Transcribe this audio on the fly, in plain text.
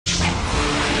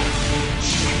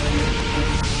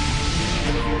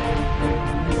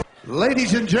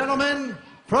Ladies and gentlemen,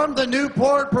 from the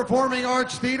Newport Performing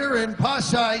Arts Theater in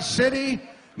Pasay City,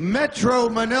 Metro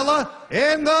Manila,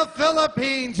 in the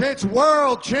Philippines, it's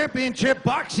World Championship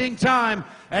Boxing time,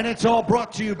 and it's all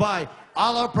brought to you by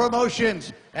Ala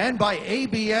Promotions and by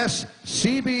ABS,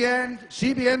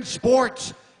 CBN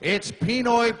Sports. It's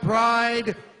Pinoy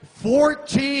Pride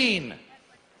 14.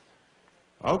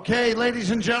 Okay,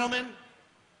 ladies and gentlemen,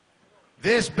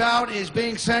 this bout is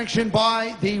being sanctioned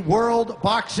by the World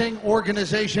Boxing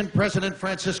Organization President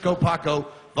Francisco Paco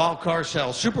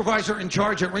Valcarcel. Supervisor in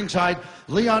charge at ringside,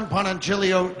 Leon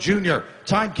Panancilio Jr.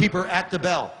 Timekeeper at the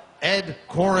bell, Ed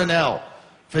Coronel.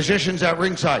 Physicians at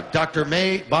ringside, Dr.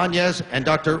 May Banez and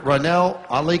Dr. Ranel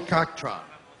Alicactron.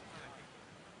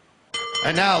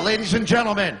 And now, ladies and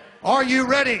gentlemen, are you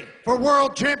ready for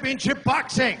World Championship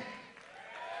Boxing?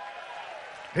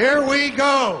 Here we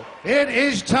go. It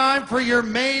is time for your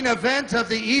main event of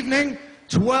the evening.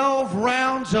 12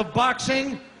 rounds of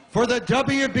boxing for the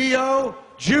WBO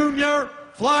Junior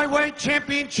Flyweight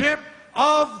Championship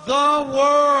of the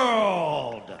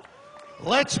World.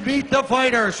 Let's meet the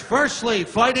fighters. Firstly,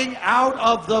 fighting out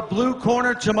of the blue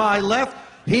corner to my left,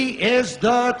 he is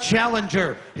the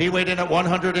challenger. He weighed in at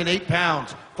 108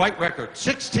 pounds. Fight record,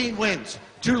 16 wins,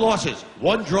 2 losses,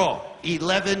 1 draw,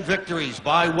 11 victories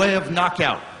by way of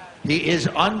knockout. He is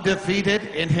undefeated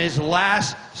in his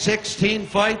last 16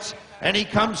 fights, and he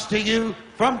comes to you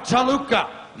from Toluca,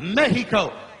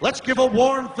 Mexico. Let's give a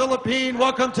warm Philippine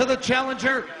welcome to the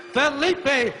challenger,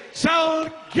 Felipe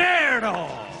Salguero.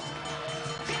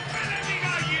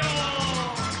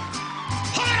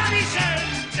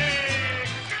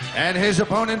 And his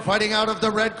opponent fighting out of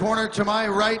the red corner to my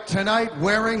right tonight,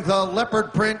 wearing the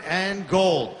leopard print and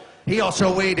gold. He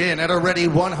also weighed in at a ready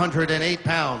 108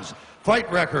 pounds. Fight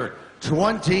record,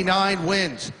 29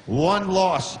 wins, 1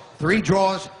 loss, 3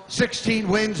 draws, 16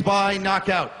 wins by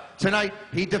knockout. Tonight,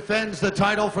 he defends the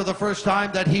title for the first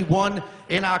time that he won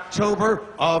in October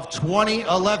of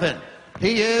 2011.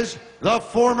 He is the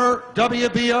former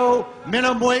WBO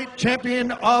minimumweight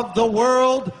champion of the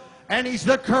world, and he's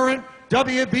the current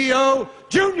WBO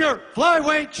Junior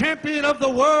Flyweight Champion of the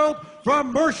World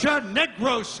from Murcia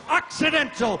Negros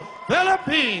Occidental,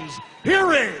 Philippines.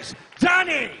 Here is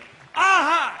Donnie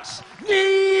Nietes.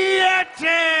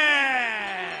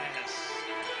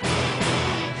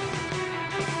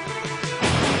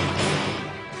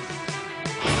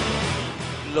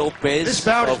 Lopez. This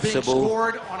bout is being Cebu.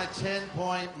 scored on a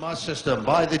 10-point must system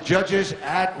by the judges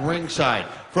at ringside.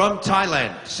 From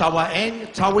Thailand,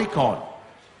 Sawaeng Tawikon.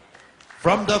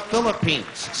 From the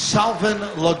Philippines, Salvan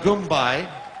Lagumbay.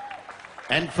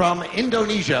 And from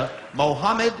Indonesia,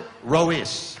 Mohamed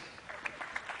Rois.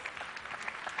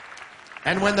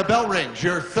 And when the bell rings,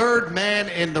 your third man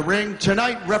in the ring,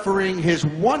 tonight refereeing his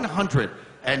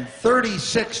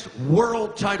 136th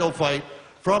world title fight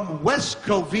from West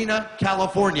Covina,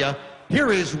 California,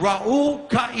 here is Raul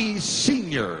Caiz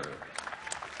Sr.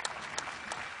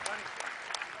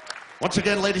 Once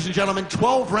again, ladies and gentlemen,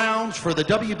 12 rounds for the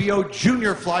WBO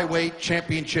Junior Flyweight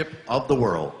Championship of the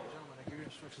World.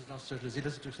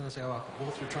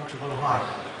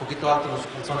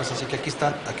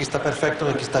 Aquí está perfecto,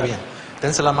 aquí está bien.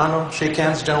 Dense la mano, shake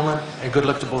hands, gentlemen, and good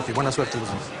luck to both of you. Buena suerte, los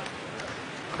dos.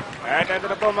 At ito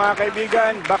na po mga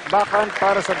kaibigan, bakbakan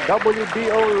para sa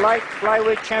WBO Light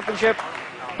Flyweight Championship.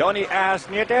 Donnie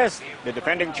Nietes, the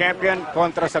defending champion,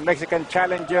 kontra sa Mexican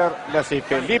challenger na si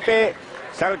Felipe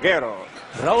Salguero.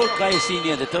 Raul Caiz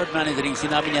Sr., the third man in the ring,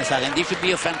 sinabi niya sa akin, this should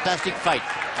be a fantastic fight.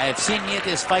 I have seen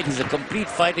Nietes fight. He's a complete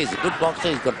fighter. He's a good boxer.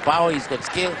 He's got power. He's got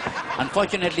skill.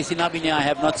 Unfortunately, sinabi niya, I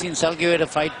have not seen Salguero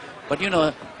fight. But you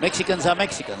know, Mexicans are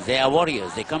Mexicans. They are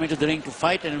warriors. They come into the ring to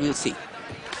fight, and we'll see.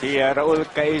 Si Raul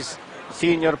Caiz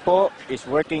Sr. po is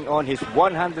working on his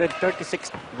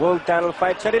 136th world title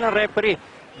fight. Siya rin ang referee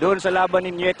doon sa laban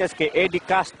ni Nietes kay Eddie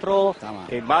Castro,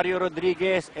 kay Mario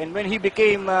Rodriguez, and when he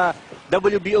became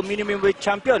WBO minimum weight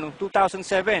champion in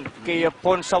 2007 kay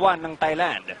Ponsawan ng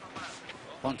Thailand.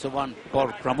 Ponsawan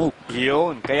por Pramuk.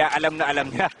 Yun, kaya alam na alam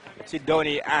niya si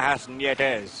Donnie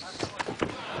Nietes.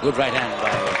 Good right hand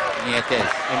by Nietes.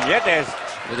 And Nietes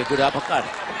with a good uppercut.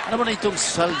 Ano mo na itong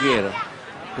Salguero?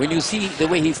 When you see the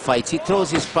way he fights, he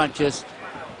throws his punches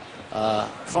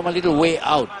from a little way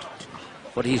out.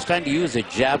 But he's trying to use a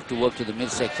jab to work to the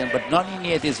midsection, but Donnie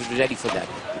Nietes is ready for that.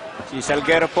 Si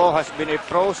Salguero po has been a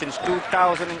pro since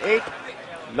 2008.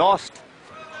 Lost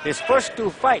his first 2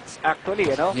 fights, actually,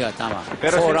 you know? Yeah, tama.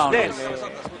 Pero 4 since rounds. then,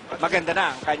 maganda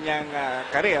na ang kanyang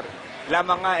career.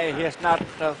 Lamang nga, he has not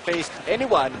faced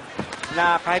anyone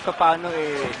na kahit pa paano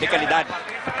dekalidad.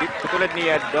 Tulad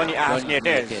ni Donnie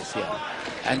Nietes. Yeah.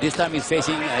 And this time he's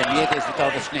facing Nietes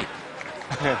without a snake.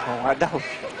 Oo nga daw.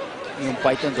 Yung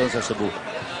python doon sa Cebu.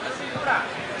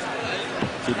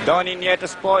 Si Donnie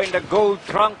Nietes po in the gold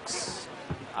trunks.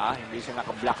 Hindi siya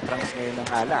naka-black trunks ngayon ng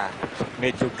ala.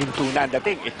 Medyo ginto na ang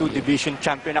dating. Two-division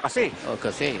champion na kasi.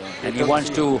 Kasi. And he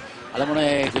wants to, alam mo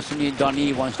na gusto ni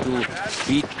Donnie wants to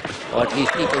beat or at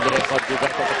least equal the record with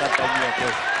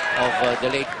Nietes of the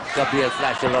late Gabriel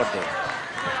Flash Olorte.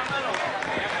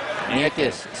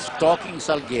 Nietes stalking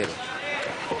Salguero.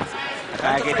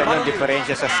 Nakikita mo yung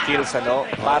diferensya sa skills, ano?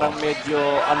 Parang medyo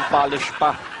unpolished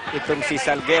pa itong si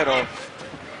Salguero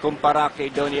kumpara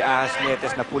kay Donnie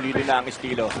Nietes na pulido na ang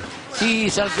estilo. Si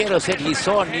Salguero said he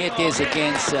saw Nietes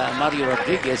against Mario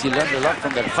Rodriguez. He learned a lot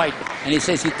from that fight. And he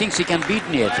says he thinks he can beat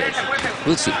Nietes.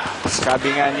 We'll see. Sabi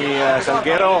nga ni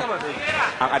Salguero,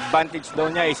 ang advantage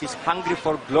daw niya is he's hungry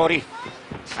for glory.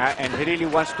 And he really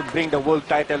wants to bring the world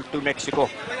title to Mexico.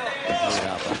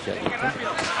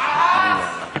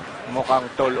 Mukhang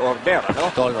tall order, no?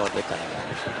 Tall order talaga.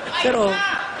 Pero,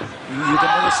 you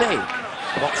can always say,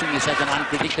 boxing is such an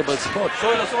unpredictable sport.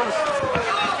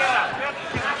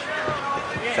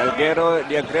 Salguero,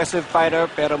 the aggressive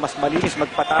fighter, pero mas malinis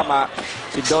magpatama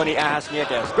si Donnie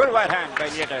Nietes. Good right hand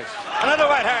by Nietes. Another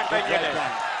right hand by Nietes.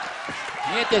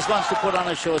 Nietes wants to put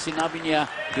on a show. Sinabi niya,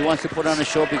 he wants to put on a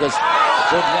show because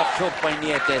good left hook by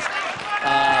Nietes.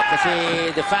 Kasi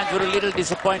the fans were a little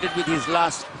disappointed with his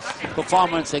last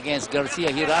performance against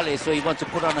Garcia Hirales, so he wants to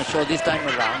put on a show this time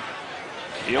around.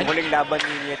 Yung huling laban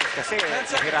ni Nietes kasi,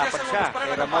 nahirapan siya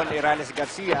kay Ramon Hirales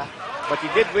Garcia, but he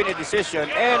did win a decision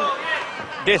and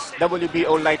this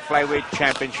WBO light flyweight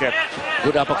championship.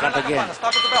 Good uppercut again.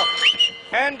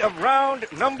 End of round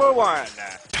number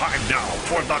 1. Time now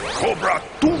for the Cobra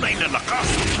Tunay na Lakas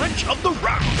Punch of the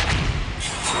Round.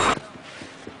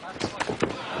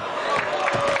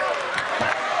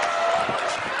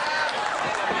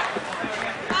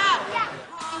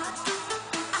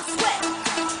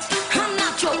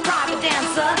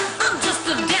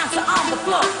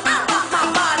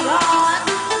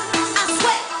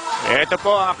 Ito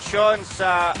po ang aksyon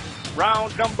sa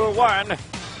round number 1.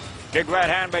 Big right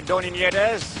hand by Donnie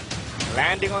Nietes.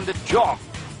 Landing on the jaw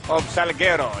of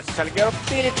Salguero. Salguero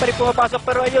pilit pa rin pumapasok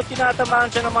pero ayun,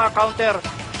 tinatamaan siya ng mga counter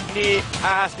ni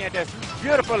Nietes.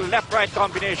 Beautiful left-right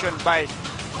combination by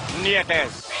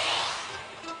Nietes.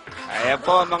 Ayan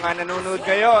po mga nanonood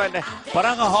ngayon.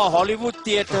 Parang Hollywood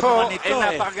theater naman ito.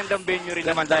 Napakagandang venue rin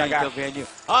naman talaga. Venue.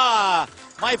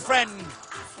 My friend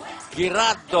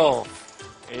Girardo.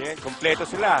 Ayan, kompleto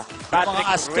sila. Patrick,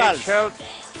 Ascals. Rachel,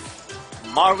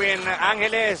 Marvin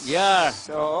Angeles. Yeah.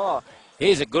 So,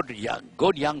 he's a good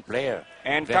young player.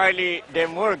 And Carly De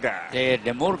Murga.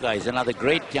 De Murga is another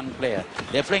great young player.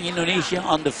 They're playing Indonesia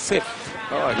on the 5th.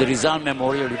 The Rizal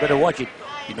Memorial. You better watch it.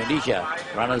 Indonesia,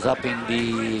 runners-up in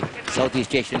the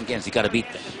Southeast Asian Games. You gotta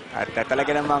beat them. At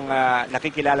talaga namang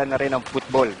nakikilala na rin ang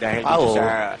football dahil dito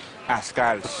sa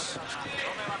Ascals.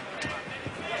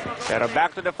 Pero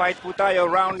back to the fight po tayo.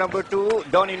 Round number 2.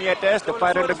 Donnie Nietes, the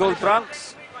fighter in the gold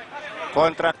trunks.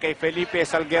 Kontra kay Felipe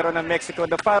Salguero ng Mexico,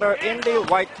 the fighter in the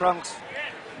white trunks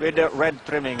with the red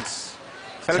trimmings.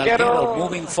 Salguero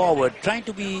moving forward, trying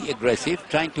to be aggressive,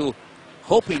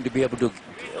 hoping to be able to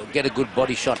get a good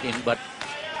body shot in, but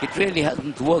it really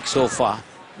hasn't worked so far.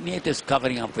 Nietes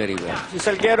covering up very well. Si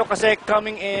Salguero kasi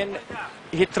coming in,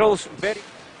 he throws very...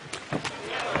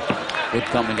 Good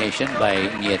combination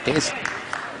by Nietes.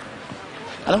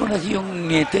 Alam mo na yung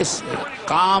Nietes,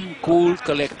 calm, cool,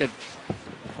 collected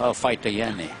fighter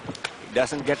yan eh. He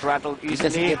doesn't get rattled easily. He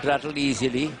doesn't get rattled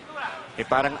easily.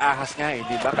 Parang ahas nga eh,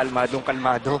 di ba?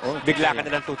 Kalmadong-kalmado. Bigla ka na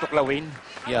lang tutuklawin.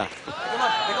 Yeah.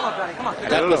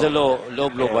 That was a low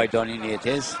blow by Donnie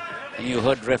Nietes. And you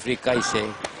heard referee Kai say,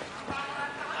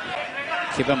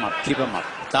 keep him up, keep him up.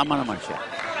 Tama naman siya.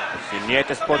 Si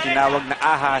Nietes po tinawag na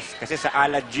ahas kasi sa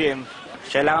Ala Gym,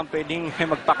 siya lang ang pwedeng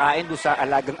magpakain doon sa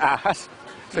alagang ahas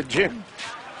sa gym.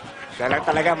 Siya lang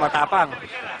talaga matapang.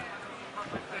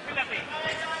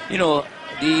 You know,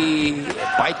 the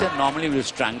python normally will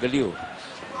strangle you.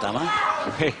 Tama?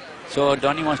 Okay. So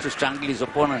Donnie wants to strangle his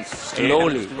opponent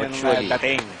slowly but surely.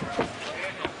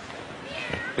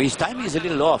 But his timing is a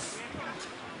little off.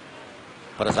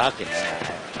 Para sa akin.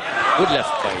 Good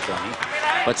left by Donnie.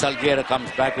 But Salguero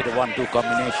comes back with a 1-2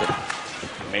 combination.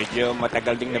 Medyo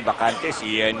matagal ding nabakante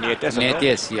si Nietes.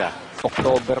 Nietes, yeah.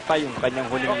 October pa yung kanyang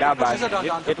huling laban.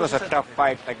 It was a tough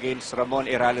fight against Ramon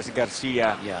Hirales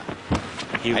Garcia. Yeah.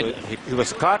 He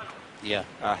was caught. Yeah.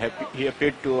 He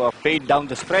appeared to fade down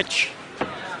the stretch.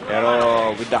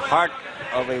 Pero with the heart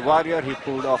of a warrior, he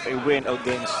pulled off a win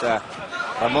against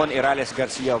Ramon Hirales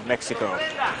Garcia of Mexico.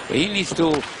 He needs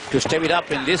to step it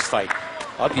up in this fight,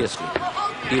 obviously.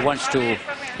 He wants to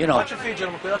you know, Watch your feet,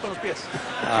 gentlemen. Cuidado con los pies.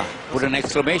 put an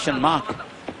exclamation mark.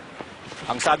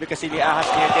 Ang sabi kasi ni Ahas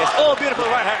Nietes, oh, beautiful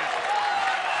right hand.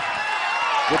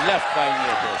 Good left by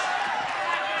Nietes.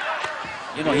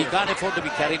 You know, he can't afford to be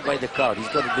carried by the crowd. He's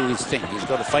got to do his thing. He's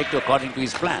got to fight according to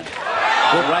his plan.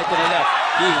 Good right to the left.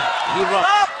 He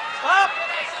rocks.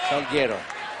 Salguero.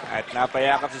 At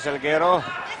napayakap si Salguero.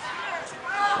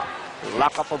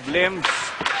 Lock up of limbs.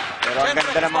 Pero ang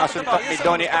ganda ng mga suntok ni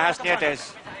Donnie Ahas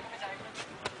Nietes.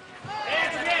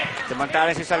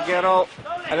 Samantalang si Salguero,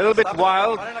 a little bit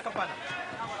wild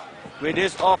with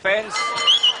his offense.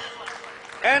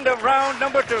 End of round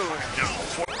number 2. Now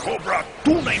for Cobra,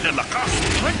 tunay na lakas,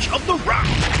 punch of the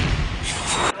round.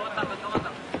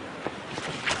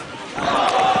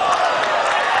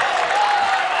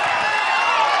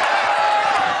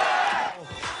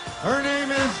 Her name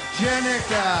is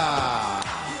Jenica.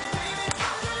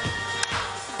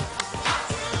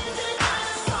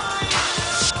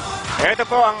 Ito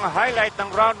po ang highlight ng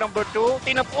round number 2.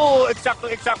 Tingnan po,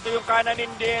 eksakto-eksakto yung kanan ni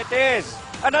Nietes.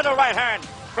 Another right hand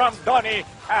from Donnie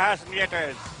Ahas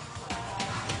Nietes.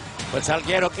 But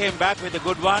Salguero came back with a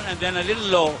good one and then a little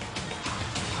low.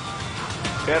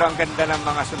 Pero ang ganda ng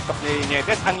mga suntok ni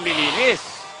Nietes, ang lilinis.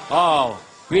 Oh,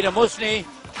 Peter Musni,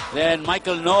 then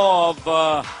Michael No of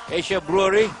Asia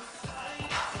Brewery,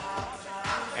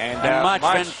 And and March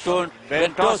Ventosa.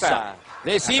 Ventosa.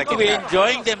 They seem to be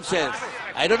enjoying themselves.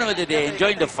 I don't know whether they're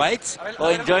enjoying the fights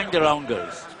or enjoying the round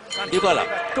girls. Di ko alam.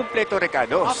 Completo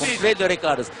Ricardo. Completo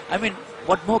Ricardos. I mean,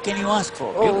 what more can you ask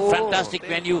for? Fantastic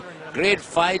venue, great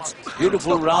fights,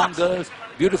 beautiful round girls,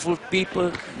 beautiful people,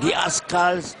 the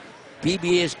Ascals,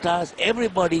 PBA stars,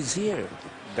 everybody's here.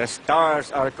 The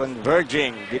stars are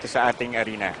converging dito sa ating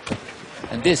arena.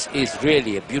 And this is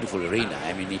really a beautiful arena.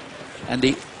 I mean,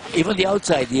 even the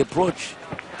outside, the approach,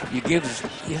 you give,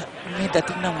 may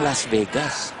dating ng Las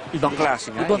Vegas. Ibang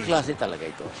klase nga. Ibang klase talaga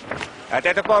ito. At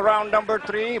ito po, round number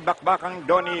 3, bakbakang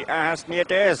Donnie Ahas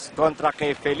Nietes kontra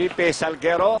kay Felipe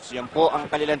Salguero. Yan po ang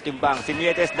kanilang timbang. Si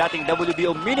Nietes, dating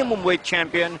WBO minimum weight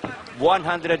champion,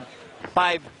 105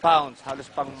 pounds. Halos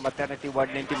pang maternity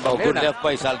ward na yung timbang. Oh, good left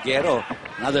by Salguero.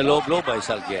 Another low blow by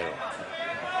Salguero.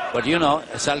 But you know,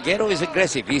 Salguero is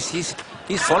aggressive. He's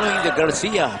following the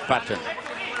Garcia pattern.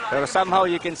 Pero somehow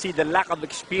you can see the lack of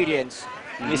experience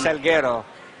ni Salguero,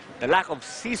 the lack of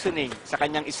seasoning sa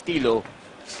kanyang estilo.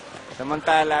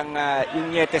 Samantalang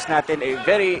yung Nietes natin ay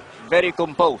very, very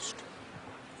composed.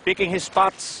 Picking his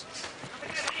spots.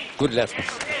 Good left,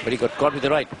 but he got caught with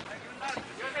the right.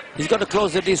 He's got to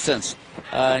close the distance.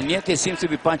 Nietes seems to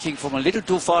be punching from a little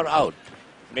too far out.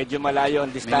 Medyo malayo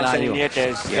ang distansya ni Malayo.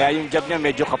 Nietes. Yeah. Kaya yung jab niya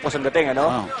medyo kapos ang dating, ano?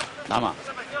 Oh, tama.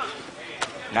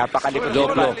 Napakalikod Low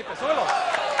blow.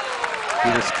 He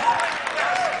was,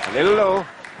 A little low.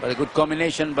 but a good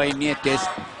combination by Nietes.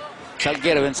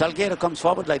 Salguero, when Salguero comes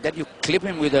forward like that, you clip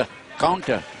him with a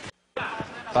counter.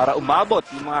 Para umabot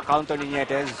yung mga counter ni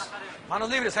Nietes. Manos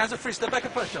libres, hands are free. Step back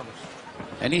and punch, gentlemen.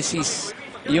 And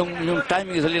yung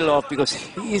timing is a little off because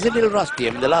he's a little rusty.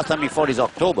 I mean, the last time he fought is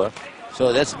October,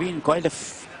 so that's been quite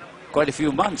a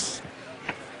few months.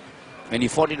 When he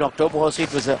fought in October, also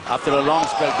it was after a long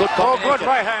spell. Good Oh, combination. good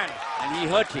right hand. And he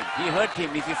hurt him. He hurt him.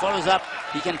 If he follows up,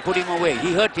 he can put him away.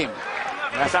 He hurt him.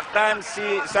 Nasaktan si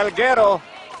Salguero.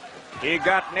 He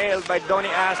got nailed by Donnie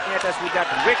Ahas Nietes with that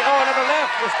wicked. Oh, another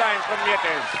left this time from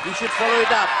Nietes. He should follow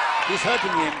it up. He's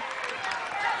hurting him.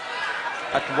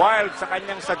 At wild sa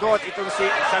kanyang sagot itong si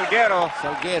Salguero.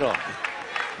 Salguero.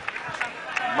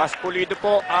 Mas pulido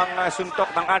po ang suntok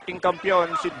ng ating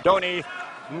kampiyon, si Donnie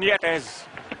Nietes.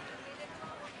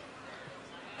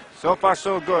 So far,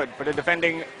 so good for the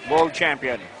defending world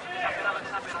champion.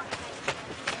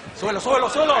 Suelo, suelo,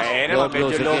 suelo. Eh Low naman, medyo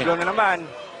blows low again. blow na naman.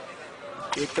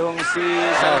 Itong si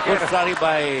Good Salguero. flurry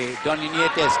by Donnie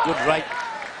Nietes. Good right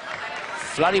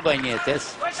flurry by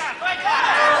Nietes.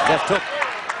 Left hook.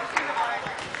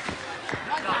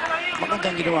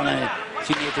 Magandang ginawa nga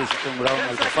si Nietes itong round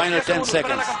na ito. Final 10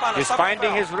 seconds. He's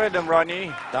finding his rhythm, Ronnie.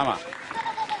 Tama.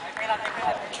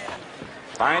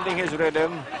 Finding his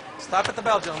rhythm. Stop at the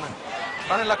bell, gentlemen.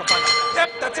 Running like a punch. Yep,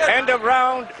 that's it. End of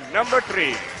round number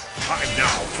 3. Time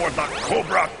now for the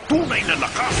Cobra, tunay na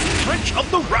lakas, punch of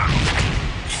the round.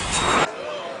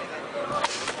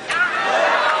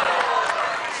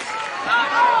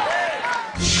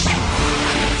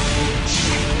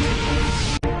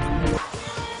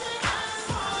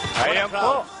 Ayan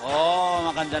po. Oh,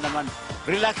 maganda naman.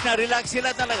 Relax na, relax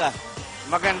sila talaga.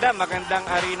 Magandang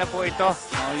arena po ito.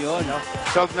 Oh, yun. Oh.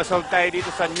 Solve na solve tayo dito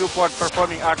sa Newport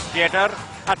Performing Arts Theater.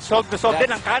 At solve na solve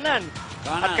din ang kanan.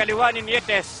 Kanan. At kaliwa ni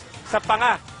Nietes sa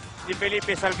panga ni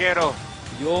Felipe Salguero.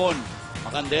 Yun.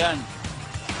 Maganda yan.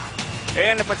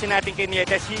 Ayan, napansin natin kay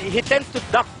Nietes, he tends to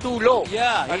duck too low.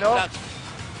 Yeah, he Ano? ducks.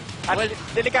 At Well-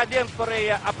 delikado yan for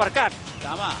a uppercut.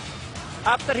 Tama.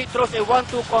 After he throws a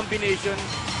 1-2 combination,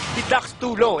 he ducks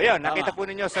too low. Ayan, nakita Tama. po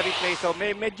ninyo sa replay. So,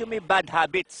 medyo may bad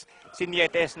habits si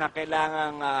Nietes na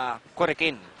kailangang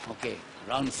korekin. Okay,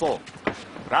 round 4.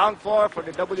 Round 4 for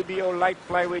the WBO Light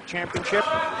Flyweight Championship.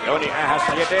 Donnie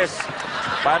Nietes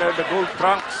para the gold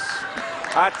trunks.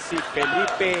 At si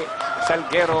Felipe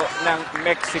Salguero ng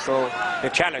Mexico,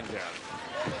 the challenger.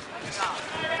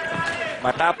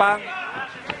 Matapang,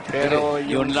 pero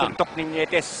yung Yun lang. suntok ni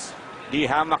Nietes, di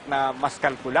hamak na mas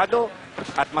kalkulado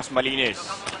at mas malinis.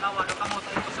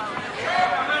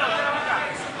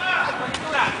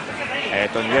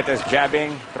 Eto Nietes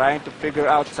jabbing, trying to figure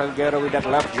out Salguero with that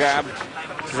left jab.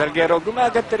 Si Salguero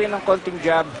gumaganda rin ng konting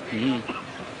jab.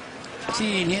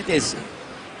 Si Nietes,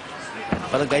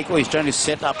 palagay ko, he's trying to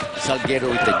set up Salguero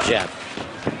with the jab.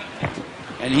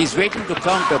 And he's waiting to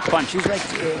counter punch. He's like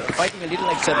fighting a little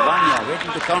like Cervania,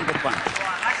 waiting to counter punch.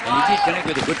 And he did connect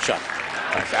with a good shot.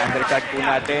 Sa undercard po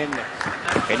natin,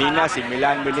 kanina si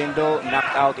Milan Melindo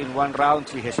knocked out in 1 round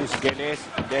si Jesus Genes.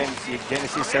 Then si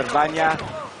Genesis Cervania,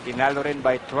 tinalo rin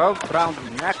by 12th round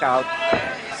knockout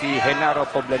si Genaro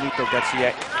Poblanito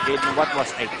Garcia in what was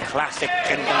a classic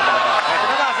ending.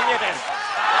 Ito na si Nietes.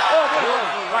 Oh,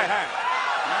 beautiful right hand.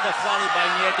 Another volley by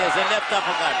Nietes, a left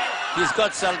uppercut. He's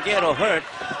got Salguero hurt,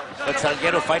 but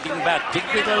Salguero fighting back.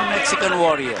 Typical Mexican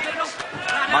warrior.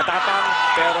 Matapang,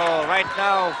 pero right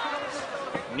now,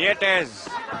 Nietes.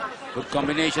 Good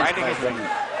combinations. Fighting his way.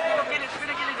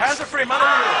 Hands are free, mano.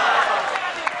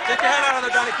 Take your hand out of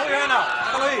there, Donnie. Pull your hand out.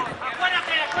 Nakaloy.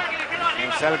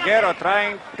 And Salguero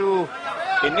trying to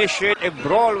initiate a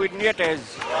brawl with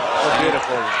Nietes. Oh,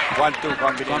 beautiful. 1-2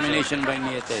 combination. Combination by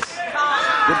Nietes.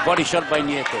 Good body shot by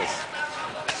Nietes.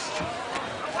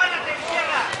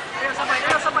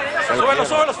 Suelo,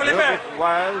 suelo, A Felipe. little bit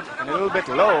wild and a little bit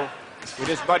low with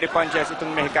his body punches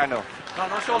itong Mexicano. No,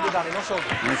 no shoulder, Donnie. No shoulder.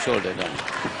 No shoulder down.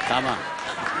 Tama.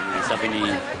 Sabi ni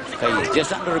Kai,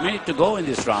 just under a minute to go in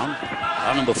this round.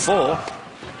 Round number 4.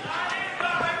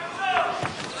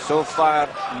 So far,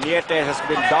 Nietes has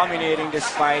been dominating this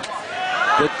fight.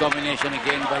 Good combination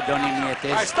again by Donnie All right,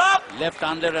 Nietes. stop. Left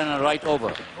under and a right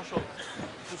over. No shoulder.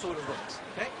 2 shoulder blocks.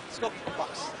 Okay? Let's go.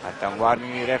 Box. At ang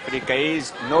warning ni referee kay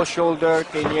is no shoulder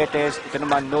kay Nietes. Ito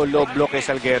naman, no low blow kay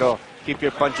Salguero. Keep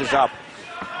your punches up.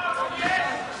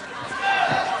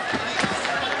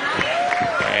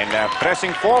 And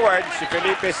pressing forward si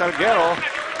Felipe Salguero.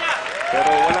 Pero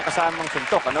wala kasamang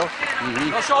suntok, ano?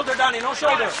 No shoulder, Donnie. No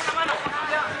shoulder.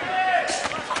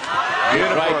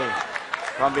 Beautiful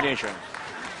combination.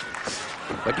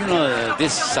 But you know,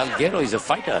 this Salguero is a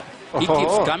fighter. He Oh.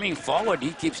 keeps coming forward.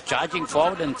 He keeps charging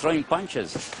forward and throwing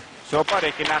punches. So far,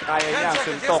 kinakaya niya ang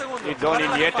suntok ni Donnie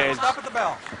Nietes. Stop at the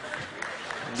bell.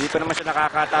 Hindi pa naman siya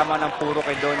nakakatama ng puro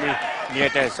kay Donnie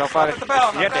Nietes. So far, Stop at the bell.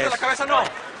 Nietes. La cabeza no.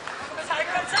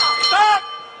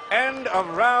 End of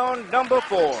round number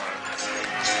 4.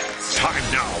 Time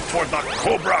now for the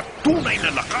Cobra Tunay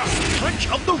na Lakas Punch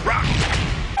of the Round.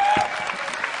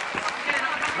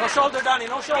 No shoulder, Donnie.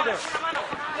 No shoulder.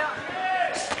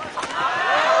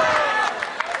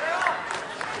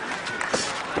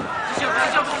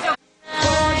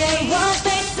 What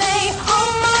they say, oh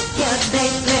my God, they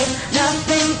say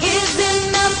nothing is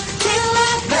enough till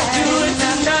I do it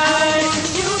tonight.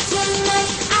 You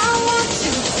tonight, I want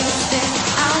you to stay.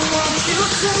 I want you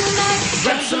tonight.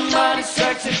 When somebody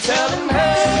sexy, tell them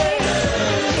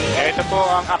hey. Ito po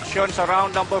ang aksyon sa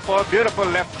round number 4. Beautiful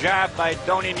left jab by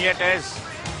Donnie Nietes.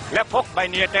 Left hook by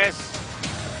Nietes.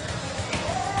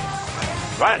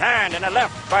 Right hand and a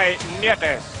left by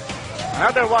Nietes.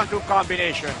 Another 1-2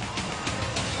 combination.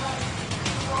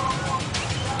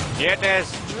 Nietes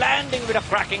landing with a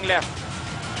cracking left.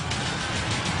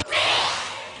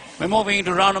 We're moving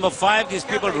into round number 5. These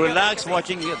people relax,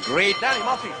 watching a great Donnie,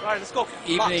 mouthpiece. All right, let's go.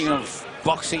 evening of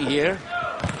boxing here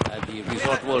at the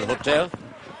Resort World Hotel.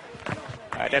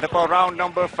 At ito po round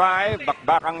number 5.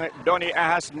 Bakbakang Donnie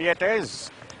Nietes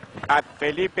at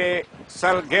Felipe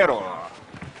Salguero.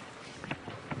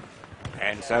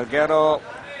 And Salguero,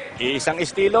 isang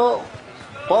estilo,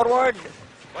 forward.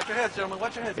 Watch your heads, gentlemen.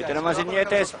 Watch your heads. Ito guys. naman si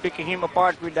Nietes, picking him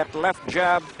apart with that left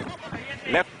jab,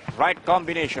 left-right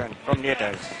combination from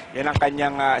Nietes. Yan ang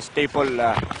kanyang staple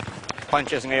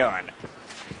punches ngayon.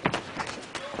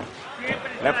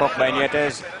 Left hook by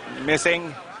Nietes,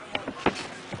 missing.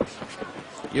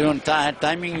 Yung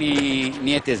timing ni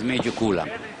Nietes medyo kulang.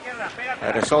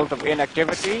 A result of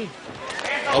inactivity.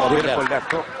 Oh, good Beautiful left. left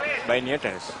hook by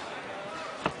Nietes.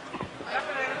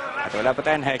 At At wala pa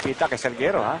tayong nakikita kay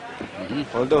Salguero, ha?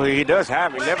 Although he does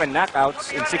have 11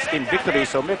 knockouts in 16 victories,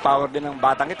 so may power din ang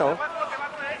batang ito.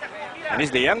 And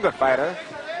he's the younger fighter.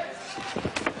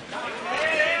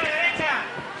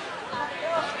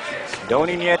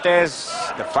 Donnie Nietes,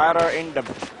 the fighter in the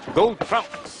gold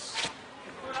trunks.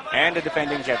 And the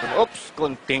defending champion. Oops,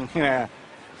 kunting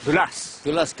dulas.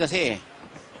 Tulas kasi.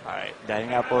 Alright,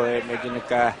 dahil nga po medyo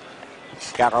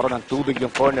nagkakaroon ng tubig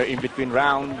yung corner in between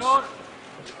rounds.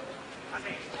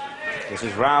 This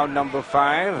is round number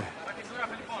 5.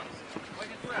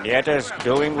 Nietes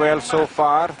doing well so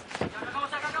far.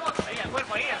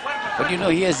 But you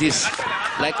know, he has this,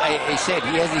 like I said,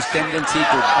 he has this tendency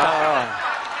to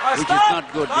which is not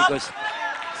good because,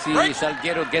 see,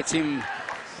 Salguero gets him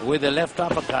with the left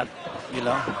uppercut, you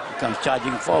know, comes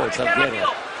charging forward, Salguero.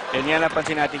 And yan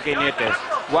napansin natin kay Nietes.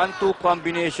 1-2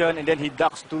 combination and then he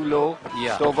ducks too low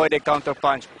to avoid a counter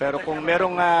punch. Pero kung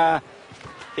merong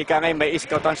ika ngay may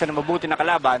iskautan siya na mabuti na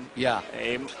kalaban,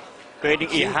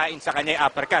 pwedeng ihain sa kanya yung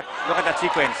uppercut. Look at that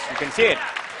sequence. You can see it.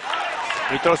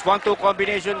 He throws 1-2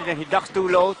 combination and then he ducks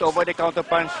too low to avoid a counter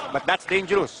punch. But that's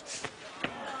dangerous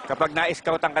kapag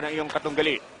na-iskautan ka ng iyong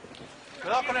katunggali.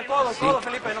 Cuidado con el codo,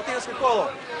 Felipe, no tires el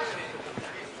codo.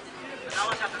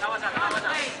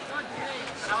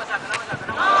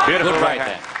 Beautiful Good right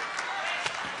right hand.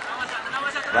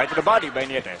 Right to the body by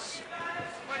Nietes.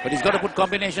 But he's got to put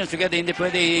combinations together. Hindi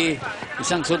pwede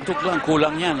isang suntok lang.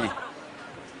 Kulang yan eh.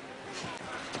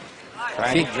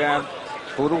 Trying to jab.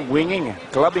 Purong winging.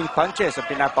 Clubbing punches ang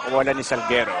pinapakawalan ni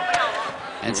Salguero.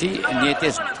 And see,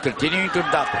 Nietes continuing to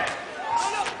duck.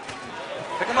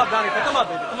 Pick him up, Donnie. Pick him up,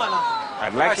 baby. Come on now.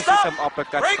 I'd like to see some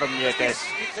uppercuts from Nietes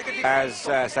as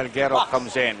Salguero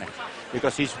comes in.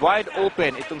 Because he's wide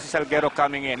open. Itong si Salguero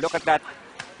coming in. Look at that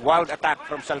wild attack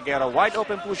from Salguero. Wide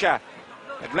open po siya.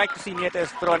 I'd like to see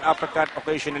Nietes throw an uppercut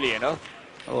occasionally, you know.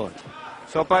 Oh,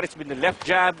 So far, it's been the left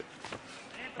jab,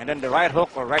 and then the right hook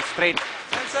or right straight.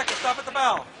 10 seconds, stop at the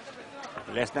bell.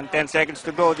 Less than 10 seconds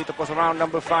to go dito po sa round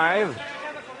number 5.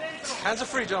 Hands are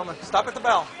free, gentlemen. Stop at the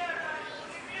bell.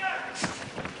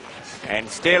 And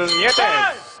still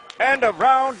Nietes. End of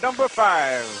round number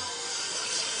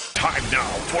 5. Time now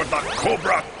for the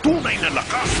Cobra Tunay na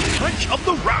Lakas punch of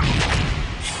the round.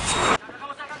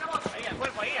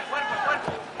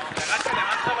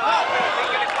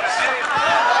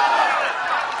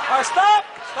 All right, stop.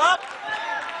 Stop.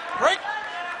 Break.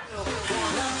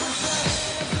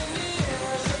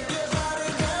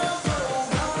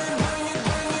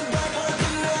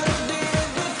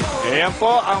 Ayan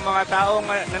po ang mga taong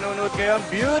nanonood ngayon.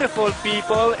 Beautiful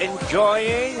people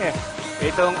enjoying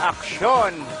itong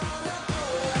aksyon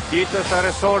dito sa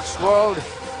Resorts World.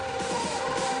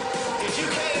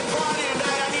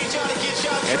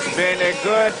 It's been a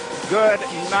good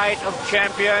night of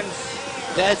champions.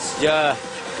 that's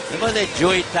remember that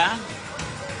Joy Tang?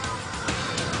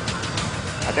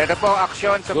 At ito po ang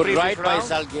aksyon sa Good previous right by round.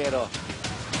 Salguero.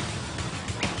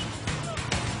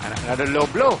 Another low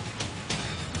blow.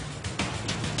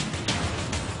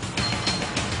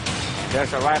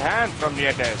 There's a right hand from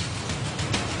Nietes.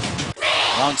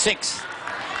 Round 6.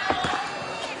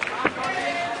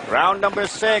 Round number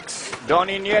 6.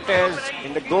 Donnie Nietes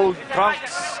in the gold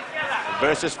trunks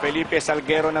versus Felipe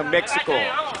Salguero ng Mexico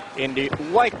in the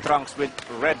white trunks with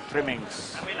red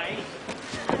trimmings.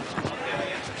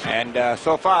 And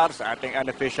so far, sa ating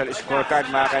unofficial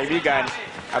scorecard, mga kaibigan,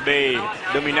 abay,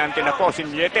 dominante na po si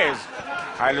Nietes.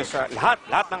 Halos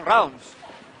lahat ng rounds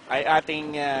ay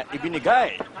ating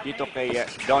ibinigay dito kay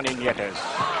Donnie Nietes.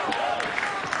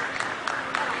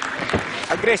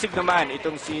 Aggressive naman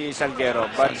itong si Salguero,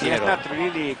 but he has not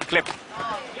really clipped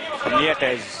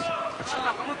Nietes.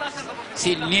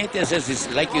 See, Nietes has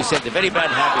this, like you said, the very bad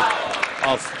habit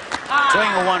of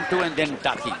throwing a 1-2 and then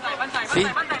ducking. See?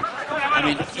 I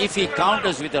mean, if he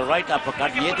counters with the right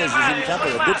uppercut, Nietes is in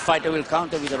trouble. A good fighter will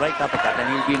counter with the right uppercut and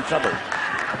he'll be in trouble.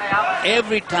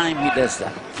 Every time he does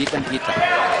that, kitang-kita.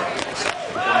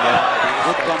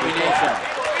 Good combination.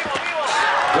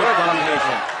 Good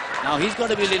combination. Now he's got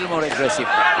to be a little more aggressive.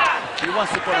 He wants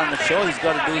to put on the show, he's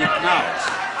got to do it now.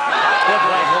 Good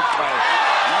right hook by,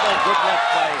 another good left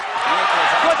by Nietes.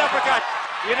 Good uppercut!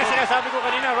 Yun ang sinasabi ko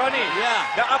kanina, Ronnie. Yeah.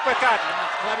 The uppercut.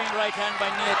 Clubbing right hand by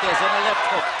Nietes and a left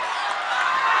hook.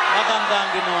 Maganda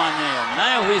ang ginawa niya yun.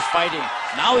 Now he's fighting.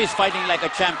 Now he's fighting like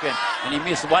a champion. And he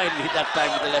missed wildly that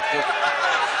time with the left hook.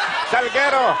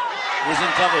 Salguero He's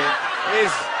in trouble.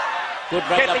 is Good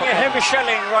right getting a uppercut. heavy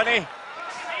shelling, Ronnie.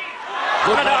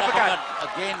 Good Another right uppercut. uppercut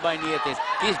again by Nietes.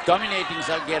 He's dominating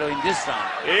Salguero in this round.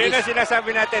 Yun ang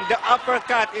sinasabi natin. The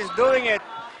uppercut is doing it.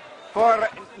 for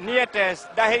Nietes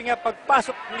dahil nga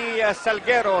pagpasok ni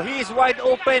Salguero, he is wide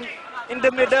open in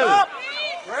the middle.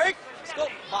 Break. Let's go.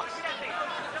 Box.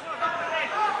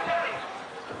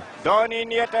 Donnie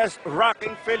Nietes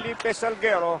rocking Felipe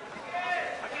Salguero.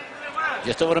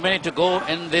 Just over a minute to go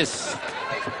in this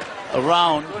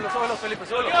round. Solo, Felipe,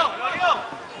 solo.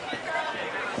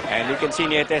 And you can see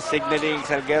Nietes signaling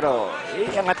Salguero.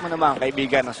 Iangat mo naman,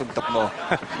 kaibigan, ang suntok mo.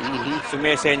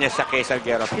 Sumesenya siya kay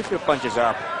Salguero. Keep your punches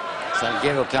up.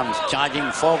 Salguero comes charging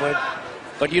forward.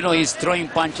 But you know, he's throwing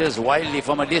punches wildly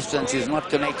from a distance. He's not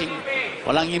connecting.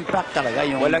 Walang impact talaga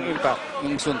yung, Walang impact.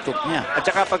 yung suntok niya. At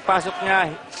saka pagpasok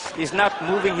niya, he's not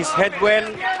moving his head well.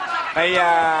 Kaya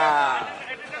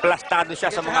plastado siya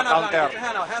sa mga counter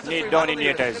ni Donnie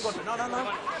Nietes. No.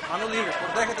 Mano libre.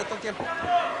 Protégete todo el tiempo.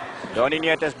 Donnie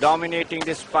Nietes dominating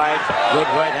this fight. Good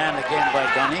right hand again by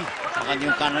Donnie. Saka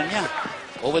yung kanan niya.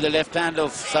 Over the left hand of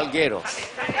Salguero.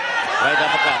 Right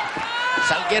uppercut.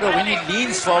 Salguero, when he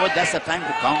leans forward, that's the time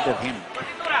to counter him.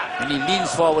 When he leans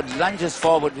forward, lunges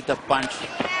forward with a punch.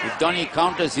 If Donnie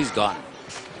counters, he's gone.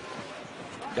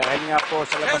 Dahil nga po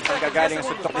sa labas ng gagaling ang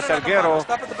suntok ni Salguero,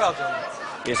 Stop at the bell,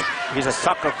 Joe. he's a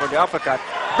sucker for the uppercut.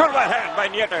 Good right hand by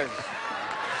Nietes.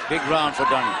 Big round for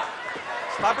Donnie.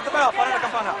 Stop at the bell. Para la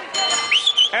campana.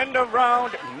 End of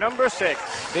round number 6.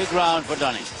 Big round for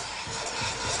Donnie.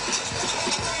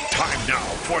 Time now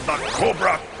for the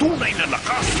Cobra Tunay na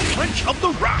Lakas clinch of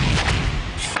the round.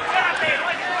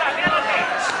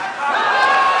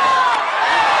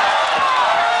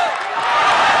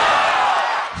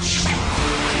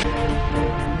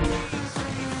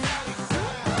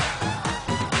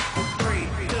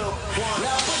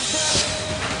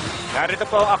 Narito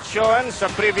po ang aksyon sa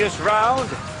previous round.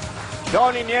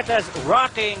 Donnie Nietes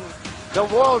rocking the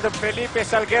world of Felipe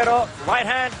Salguero. Right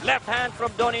hand, left hand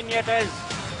from Donnie Nietes.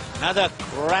 Another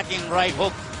cracking right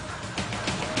hook.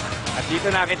 At dito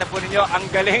nakita po ninyo ang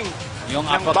galing Yung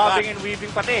ng uppercut. bobbing and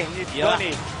weaving pati ni Yeah.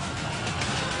 Donnie.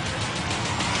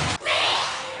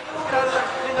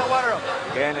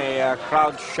 Again, a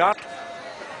crowd shot.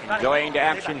 Enjoying the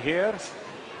action here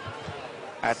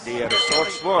at the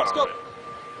Resorts World.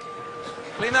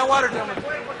 Clean that water, gentlemen.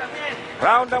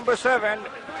 Round number 7.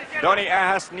 Donnie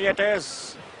Ahas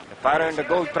Nietes, the fighter in the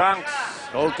gold trunks.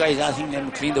 The old guy is asking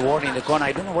them to clean the water in the corner.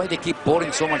 I don't know why they keep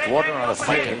pouring so much water on a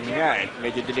fighter. Yun nga,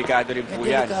 medyo delikado rin po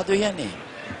yan. Delikado yan eh.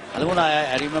 Alam mo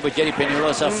na, I remember Jerry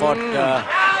Penalosa fought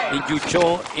in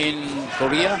Jucho in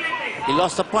Korea. He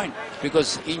lost the point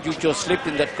because in Jucho slipped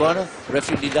in that corner.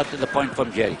 Referee deducted the point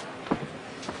from Jerry.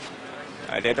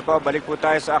 At ito po, balik po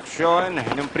tayo sa aksyon.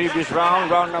 Nung previous round,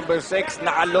 round number 6,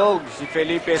 naalog si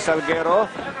Felipe Salguero.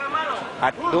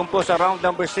 At doon po sa round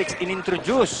number 6,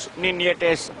 inintroduce ni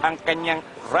Nietes ang kanyang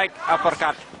right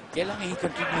uppercut. Kailangan he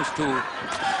continues to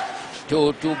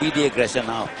be the aggressor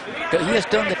now. He has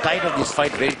turned the tide of this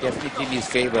fight very definitely in his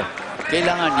favor.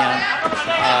 Kailangan niya,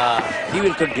 he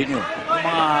will continue.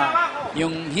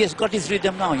 He has got his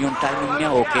rhythm now. Yung timing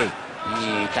niya, okay.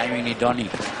 Yung timing ni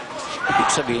Donnie. Ibig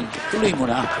sabihin, tuloy mo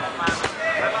na.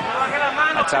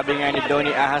 At sabi nga ni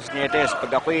Donnie Ahas Nietes,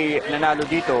 pag ako'y nanalo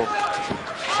dito,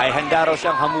 ay handa raw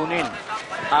siyang hamunin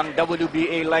ang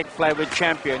WBA light flyweight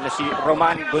champion na si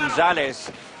Roman Gonzalez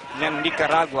ng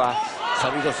Nicaragua.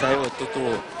 Sabi ko sa'yo,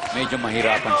 totoo, medyo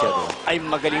mahirapan siya doon. Ay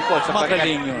magaling po. Sa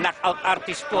Magaling yun. Knockout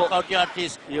artist po. Knockout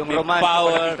artist, Yung may Roman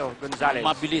power, Gonzalez.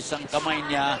 mabilis ang kamay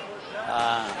niya,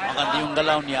 maganda yung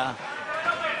galaw niya.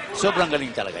 Sobrang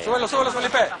galing talaga yan. Suelo,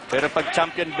 Felipe. Pero pag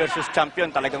champion versus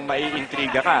champion, talagang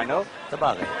maiintriga ka, no?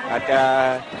 Sabagay. At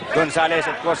Gonzalez,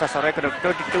 of course, has a record of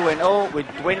 32-0 with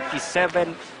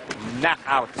 27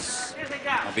 knockouts.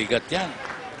 Mabigat yan.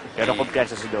 Pero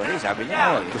kumpiyansa si Donnie, sabi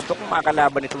niya, gusto kong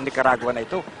makalaban itong Nicaragua na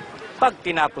ito. Pag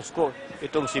tinapos ko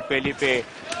itong si Felipe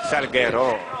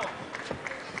Salguero.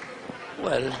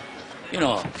 Well, you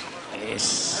know,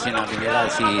 sinabi nila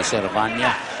si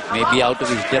Cervania may be out of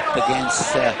his depth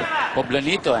against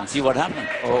Poblanito and see what happened.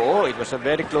 Oo, it was a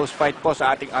very close fight po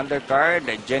sa ating undercard.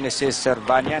 Genesis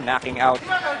Cervania knocking out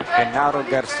Genaro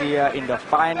Garcia in the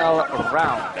final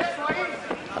round.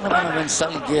 Ano ba naman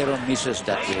Salguero misses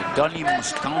that way? Donnie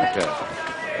must counter.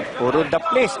 Puro the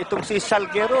place. Itong si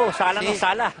Salguero, sala ng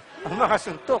sala. Ang mga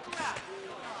suntok.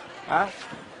 Ha?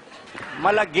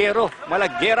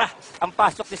 Malagera ang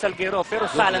pasok ni Salguero, pero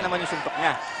sala naman yung suntok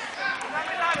niya.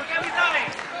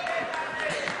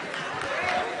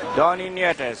 Donnie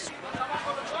Nietes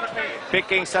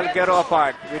picking Salguero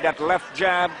apart with that left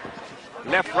jab,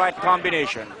 left-right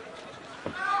combination.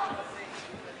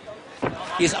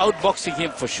 He's outboxing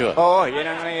him for sure. Oo, yan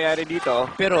ang nangyayari dito.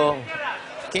 Pero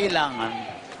kailangan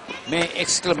may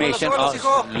exclamation of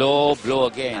low blow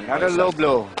again. Another low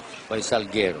blow. By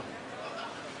Salguero.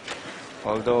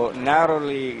 Although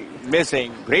narrowly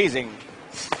missing, grazing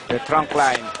the trunk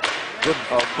line. Good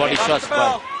body shots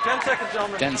by 10 seconds,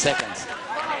 gentlemen. 10 seconds.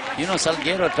 You know,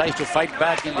 Salguero tries to fight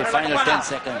back in the final 10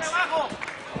 seconds.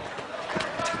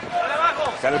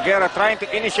 Salguero trying to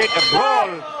initiate a brawl.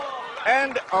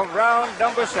 End of round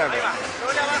number 7.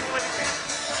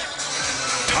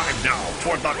 Time now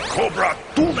for the Cobra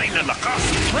Tunay na Lakas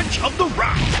punch of the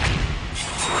round.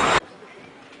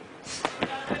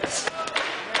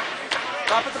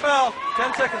 Stop at the bell.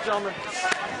 10 seconds, gentlemen.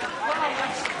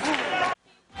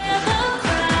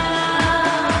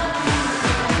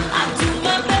 I do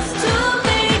my best to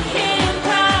make him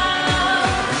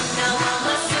proud. Now I'm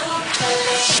a super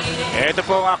lady. Ito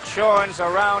po ang aksyon sa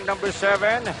round number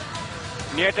 7.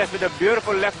 Nietes with a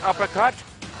beautiful left uppercut.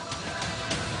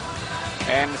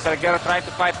 And Salguero trying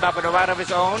to fight back with a right of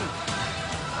his own.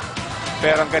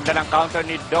 Pero ang ganda ng counter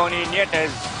ni Donnie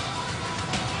Nietes.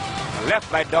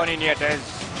 Left by Donnie Nietes.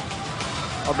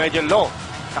 O medyo low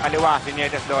sa kaliwa si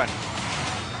Nietes doon.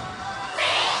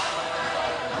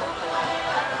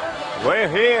 We're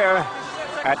here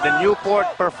at the Newport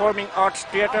Performing Arts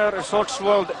Theater, Resorts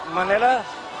World, Manila.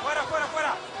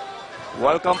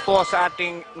 Welcome po sa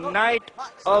ating Night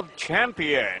of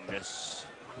Champions.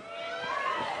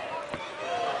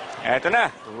 Eto na,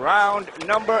 round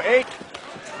number 8.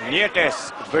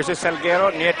 Nietes versus Salguero.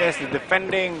 Nietes, the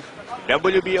defending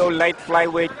WBO light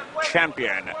flyweight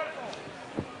champion.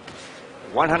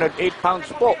 108 pounds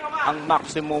po ang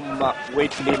maximum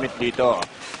weight limit dito.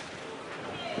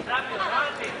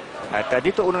 At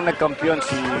dito unang nagkampiyon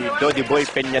si Dodi Boy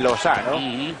Peñalosa, no?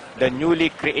 The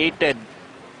newly created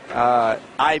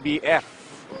IBF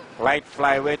light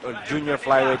flyweight or junior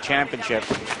flyweight championship.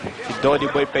 Si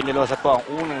Dodi Boy Peñalosa po ang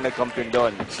unang nagkampiyon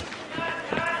doon.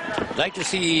 Like to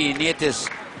see Nietes,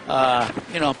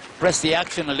 press the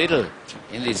action a little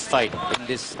in this fight, in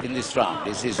this round.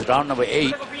 This is round number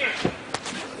 8.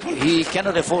 He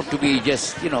cannot afford to be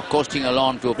just, coasting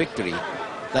along to a victory.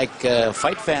 Like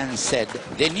fight fans said,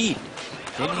 they need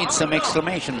some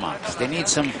exclamation marks. They need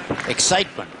some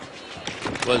excitement.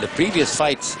 Well, the previous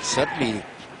fights certainly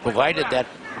provided that.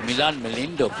 Milan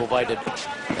Melindo provided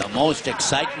the most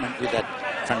excitement with that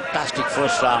fantastic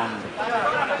first round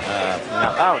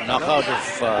knockout of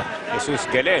Jesus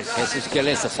Geles. Jesus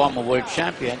Geles, the former world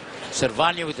champion.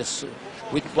 Cervantes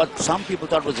with what some people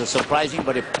thought was a surprising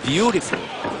but a beautiful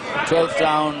 12th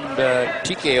round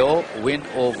TKO win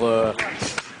over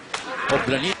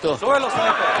Oblanito.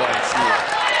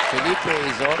 Felipe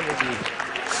is already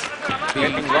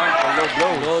Getting one for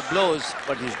low blows,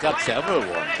 but he's got several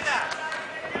ones.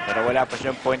 Pero wala pa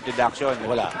siyang point deduction.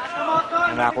 Wala.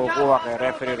 Na nakukuha kay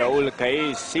referee Raul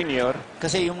Caiz Sr.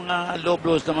 Kasi yung mga low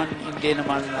blows naman, hindi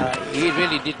naman, he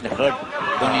really didn't hurt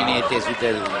Donnie Nietes with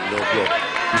the low blow.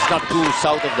 He's not too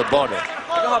south of the border.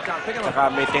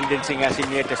 Saka may tendency nga si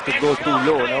Nietes to go too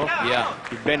low, no? Yeah.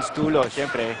 He bends too low.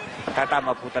 Siyempre,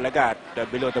 tatama po talaga at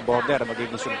below the border,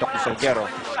 magiging suntok ni Salguero.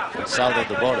 South of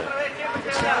the border.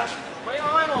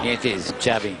 Nietes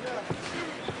jabbing.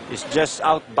 He's just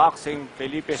outboxing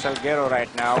Felipe Salguero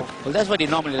right now. Well, that's what he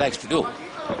normally likes to do,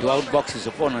 to outbox his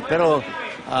opponent. Pero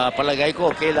palagay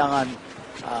ko, kailangan,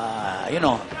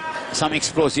 some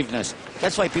explosiveness.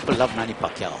 That's why people love Manny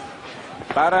Pacquiao.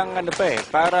 Parang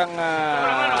parang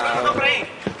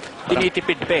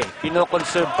tinitipid pa eh.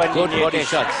 Kino-conserve pa ni Good body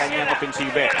Nietes shots. ang kanyang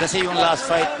offensive. Kasi yung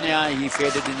last fight niya, he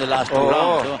faded in the last 2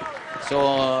 rounds. So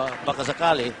baka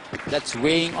sakali, that's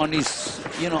weighing on his,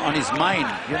 on his mind.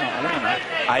 Alam mo na.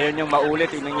 Ayaw niyang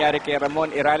maulit yung nangyari kay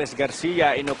Ramon Irales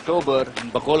Garcia in October.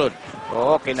 In Bacolod.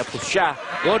 Oo, kinapos siya.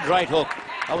 Good right hook.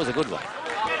 That was a good one.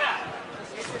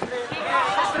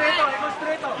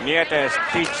 Nietes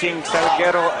teaching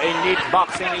Salguero a neat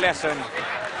boxing lesson.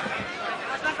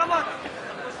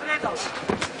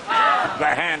 The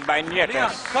hand by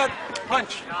Nietes. Cut,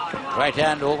 punch. Right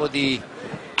hand over the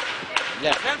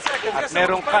left. 10 seconds. At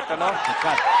merong cut, ano? The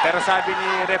cut. Pero sabi ni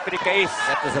referee Caiz,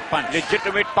 That was a punch.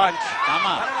 legitimate punch.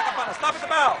 Tama. Stop at the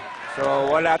bell. So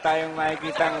wala tayong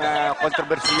makikitang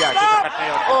kontrobersiya. Cut na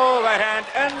yun. Oh, right hand.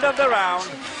 End of the round.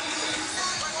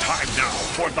 Time now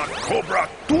for the Cobra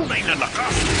Tunay na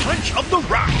Lakas punch of the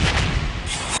round.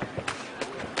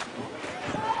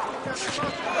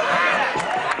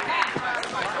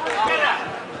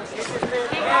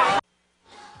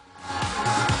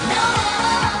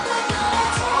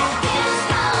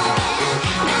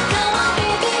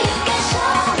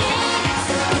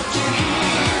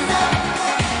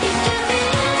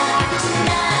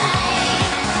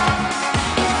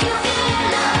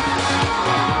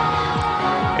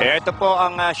 Ito po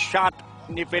ang shot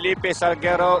ni Felipe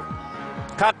Salguero.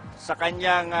 Cut sa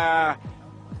kanyang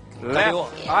Left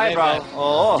eyebrow.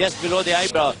 Oo. Just below the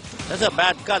eyebrow. That's a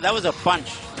bad cut. That was a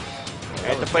punch.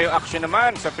 Ito pa yung action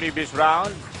naman sa previous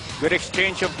round. Good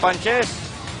exchange of punches.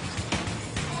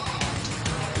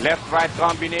 Left-right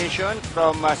combination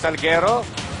from Salguero.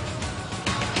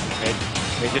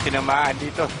 Medyo tinamaan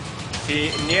dito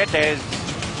si Nietes.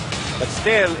 But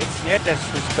still, it's Nietes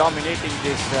who's dominating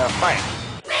this fight.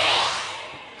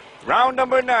 Round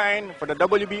number 9 for the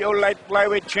WBO Light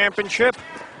Flyweight Championship.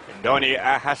 Donnie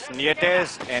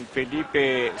Nietes and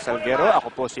Felipe Salguero.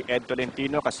 Ako po si Ed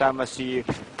Tolentino kasama si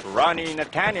Ronnie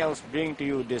Nathaniels bring to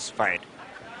you this fight.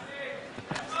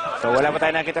 So wala pa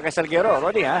tayo nakita kay Salguero,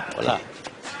 Ronnie, ha? Wala.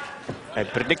 A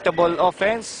predictable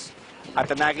offense.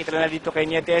 At nakita na dito kay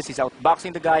Nietes, he's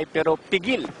outboxing the guy, pero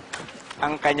pigil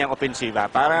ang kanyang opensiba.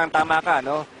 Parang tama ka,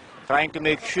 no? Trying to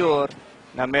make sure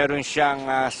na meron siyang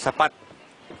sapat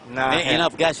na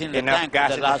Enough gas in the tank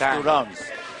for the last 2 rounds.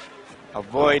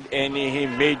 Avoid any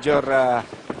major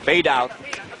fade out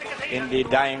in the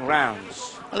dying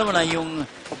rounds. Alam mo na yung,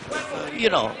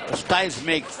 styles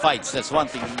make fights. That's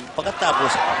one thing.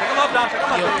 Pagkatapos,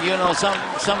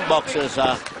 some boxers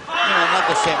are, not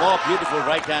the same. Oh, beautiful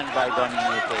right hand by Donnie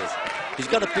Nietes.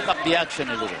 He's got to pick up the action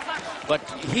a little. But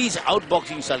he's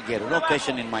outboxing Salguero. No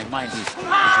question in my mind. He's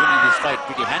winning this fight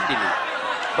pretty handily.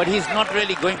 But he's not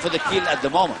really going for the kill at the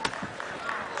moment.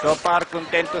 So far,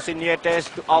 contento si Nietes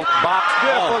to outbox.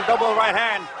 Beautiful double right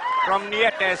hand from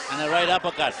Nietes. And a right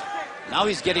uppercut. Now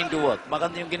he's getting to work.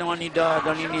 Maganda yung ginawa ni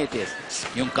Donnie Nietes.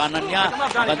 Yung kanan niya,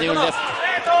 maganda yung left.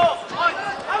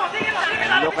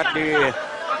 And look at the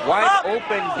wide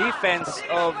open defense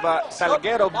of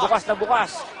Salguero. Bukas na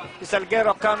bukas. Si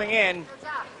Salguero coming in.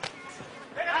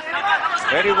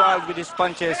 Very wild with his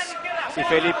punches. Si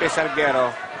Felipe Salguero.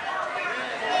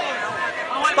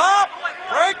 Stop!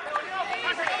 Break!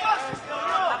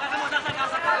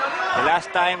 The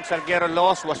last time Salguero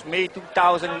lost was May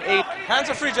 2008. Hands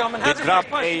are free, gentlemen. He Hands are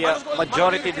dropped free. a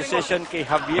majority decision kay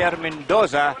Javier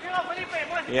Mendoza.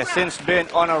 He has since been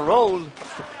on a roll.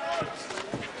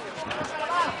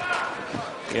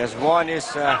 He has won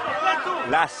his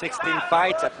last 16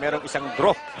 fights at merong isang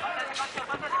draw.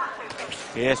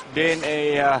 He has been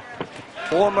a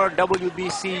former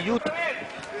WBC Youth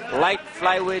Light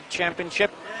Flyweight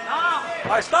Championship.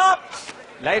 All right, stop!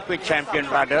 Lightweight champion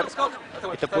rather.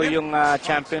 Ito po yung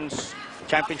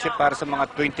championship para sa mga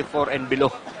 24 and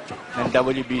below ng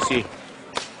WBC.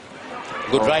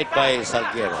 Good right by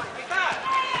Salguero.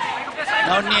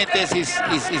 Now Nietes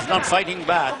is not fighting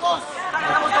back.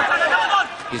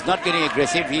 He's not getting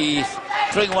aggressive. He's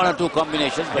throwing 1 or 2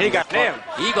 combinations. But He got nailed.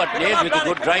 He got nailed with a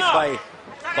good right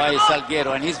by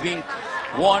Salguero. And he's being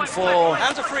warned for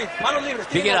Hands are free. Mano libre.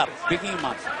 picking him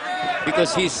up.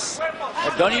 Because he's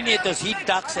Donnie Nietes, he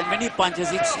ducks, and when he punches,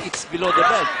 it's below the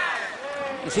belt.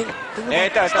 You see?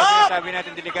 Ito sinasabi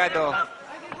natin delikado.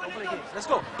 Let's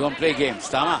go. Don't play games.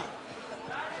 Tama.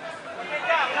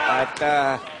 At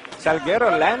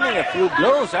Salguero landing a few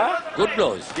blows, ha? Good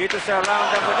blows. Dito sa round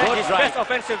number 9. Good His right. best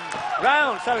offensive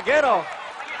round, Salguero.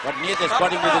 But Nietes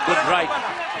caught him with a good right.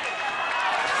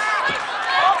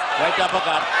 Right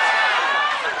uppercut.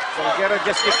 Salguero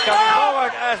just keeps coming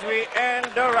forward as we end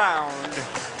the round.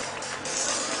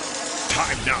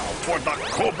 Time now for the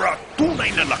Cobra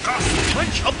Tunay na Lakas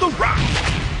Punch of the Round.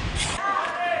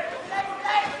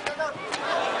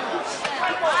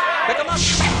 Pick him up.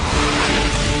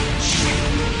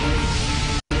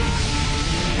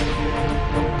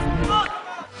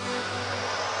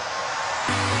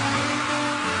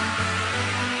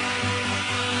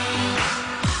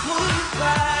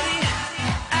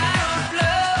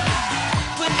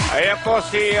 Ayan po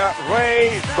si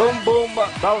Ray Boom Boom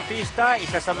Bautista,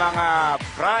 isa sa mga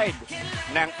pride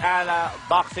ng Ala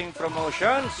Boxing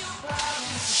Promotions.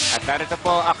 At narito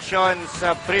po action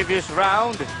sa previous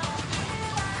round.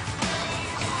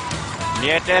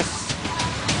 Nietes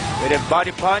with a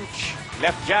body punch.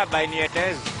 Left jab by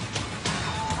Nietes.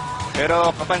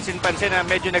 Pero kapansin-pansin na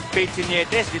medyo nag-fade si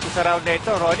Nietes dito sa round na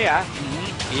ito, Ronnie, ha?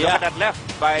 Look at that left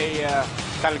by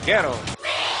Salguero.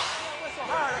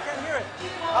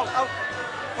 Out, out.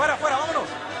 Fuera, fuera, vámonos.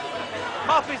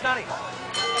 Mouthpiece, Donnie.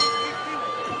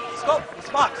 Scope,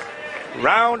 box.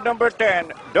 Round number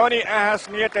 10, Donnie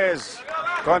Nietes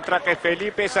kontra kay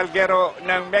Felipe Salguero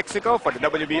ng Mexico for the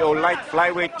WBO Light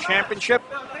Flyweight Championship.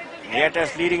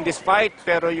 Nietes leading this fight,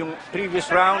 pero yung previous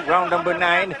round, round number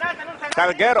 9,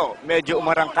 Salguero medyo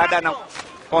umarangkada ng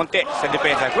konti sa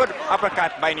depensa. Good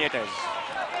uppercut by Nietes.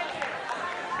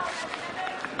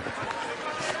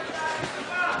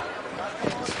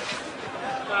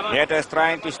 Nietes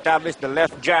trying to establish the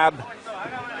left jab.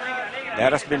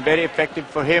 That has been very effective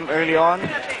for him early on.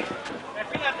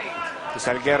 Si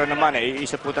Salguero naman,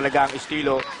 iisa po talaga ang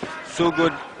estilo,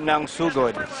 sugod ng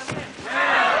sugod.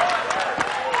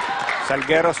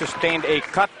 Salguero sustained a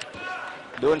cut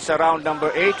doon sa round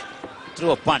number 8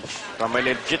 Threw a punch. from a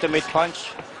legitimate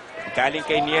punch galing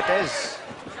kay Nietes.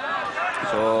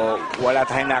 So, wala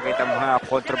tayong nakita mga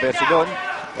controversy doon.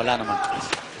 Wala naman.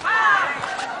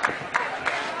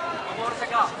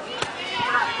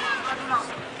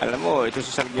 Alam mo, ito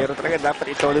si Salguero talaga,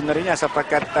 dapat ituloy na rin niya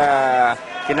sapagkat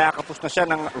kinakapos na siya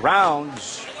ng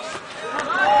rounds.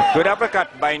 Good uppercut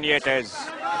by Nietes.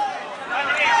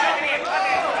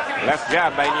 Left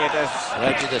jab by Nietes.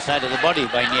 Right to the side of the body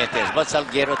by Nietes. But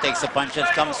Salguero takes a punch and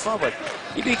comes forward.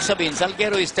 Ibig sabihin,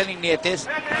 Salguero is telling Nietes,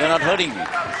 you're not hurting me.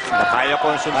 Kaya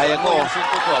ko ang Kaya suntok ko mo. yung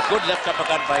suntok ko. Good left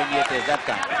uppercut by Nietes that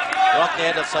time. Rock the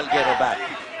head of Salguero back.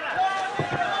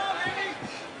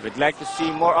 We'd like to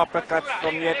see more uppercuts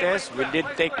from Nietes. We did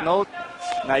take note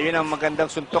na yun ang magandang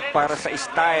suntok para sa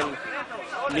style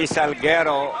ni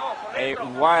Salguero. A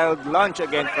wild lunge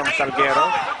again from Salguero.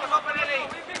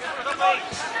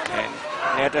 And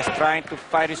Nietes trying to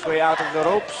fight his way out of the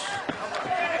ropes.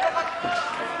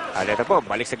 At ito po,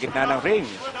 balik sa gitna ng ring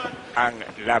ang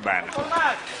laban.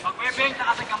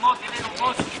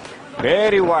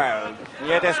 Very wild.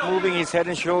 Nietes moving his head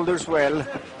and shoulders well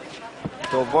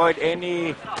to avoid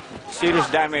any serious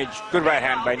damage. Good right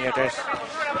hand by Nietes.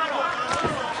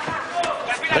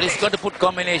 But he's got to put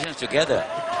combinations together.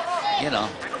 You know.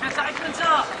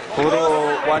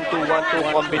 Puro 1-2,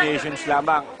 1-2 combinations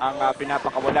lamang ang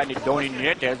pinapakawala ni Donnie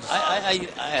Nietes.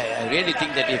 I really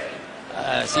think that if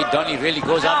Donnie really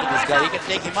goes after this guy, he can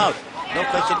take him out. No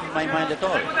question in my mind at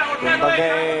all. Kumbaga,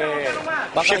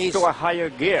 Baka shift he's- to a higher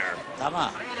gear.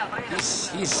 Tama.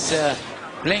 He's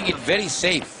playing it very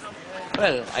safe.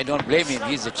 Well, I don't blame him.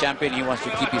 He's the champion. He wants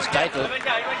to keep his title.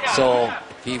 So,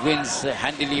 he wins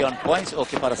handily on points.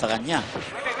 Okay para sa kanya.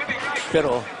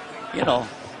 Pero, you know,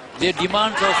 the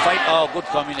demands of fight, oh, good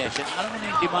combination. Alam mo na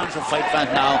yung demands of fight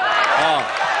fans now. Oh,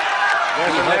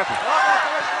 There's the left.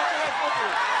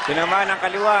 Tinamaan ang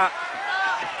kaliwa.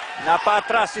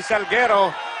 Napatras si Salguero.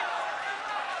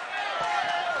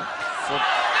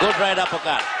 good right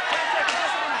uppercut.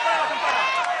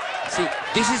 See,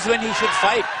 this is when he should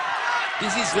fight.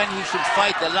 This is when he should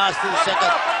fight the last 2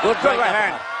 seconds. Good Good right right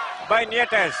hand uppercut. by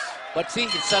Nietes. But see,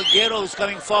 it's Salguero who's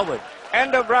coming forward.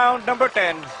 End of round number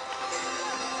 10.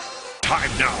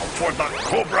 Time now for the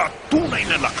Cobra Tunay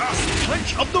na Lakas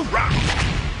clinch of the round.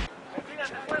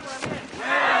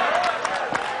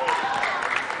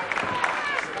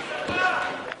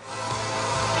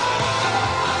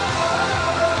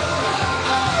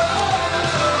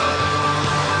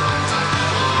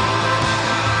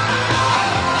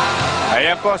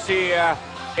 Ayan po si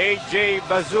AJ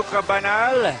Bazooka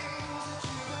Banal.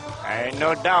 Ay,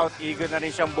 no doubt, eager na rin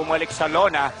siyang bumalik sa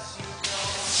lona.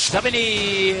 Sabi ni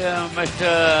Mr.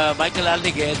 Michael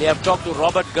Aldigue, they have talked to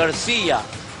Robert Garcia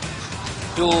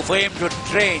for him to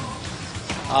train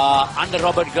under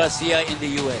Robert Garcia in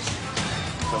the US.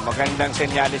 So magandang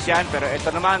senyales yan. Pero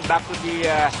ito naman, back to the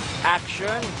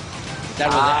action. That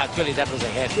was actually that was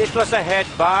a head. It was a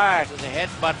headbutt. It was a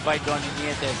headbutt by Donnie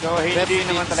Nietes. So hindi Referee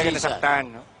naman didn't talaga see that. nasaktan.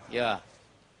 No? Yeah.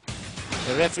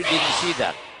 The referee didn't see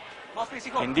that.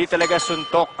 Hindi talaga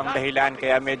suntok ang dahilan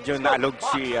kaya medyo naalog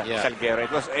si Yeah. Salguero.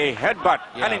 It was a headbutt,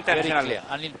 Yeah, unintentional. very clear.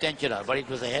 Unintentional, but it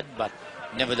was a headbutt.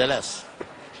 Nevertheless,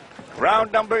 Round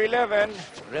number 11.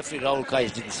 referee Raul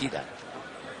Kais didn't see that.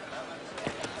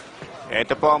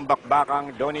 Ito po ang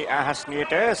bakbakang Donnie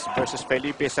Nietes versus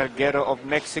Felipe Salguero of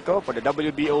Mexico for the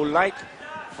WBO Light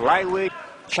Flyweight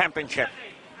Championship.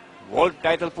 World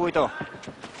title po ito.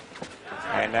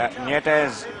 And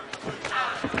Nietes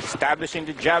establishing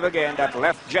the jab again, that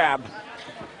left jab.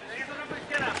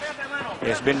 He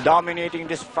has been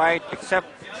dominating this fight except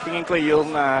tingin ko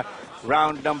yung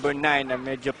round number 9 na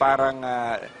medyo parang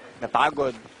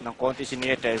napagod ng konti si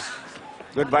Nietes.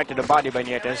 Good right to the body by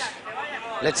Nietes.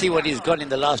 Let's see what he's got in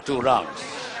the last 2 rounds.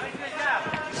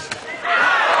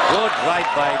 Good right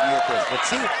by Nietes. But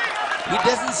see, he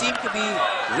doesn't seem to be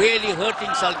really hurting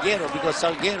Salguero because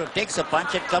Salguero takes a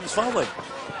punch and comes forward.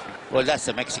 Well, that's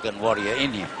the Mexican warrior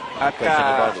in him. At Question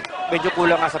about it. medyo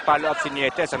kulang nga sa follow-up si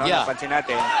Nietes. Ano, Yeah. napansin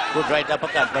natin. Good right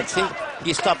uppercut. But see,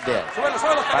 he stopped there.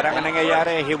 Parang ang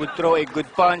nangyayari, he would throw a good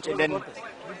punch and then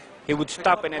he would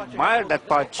stop and admire that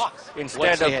punch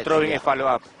instead Watch the of head, throwing yeah. a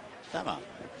follow-up. Tama.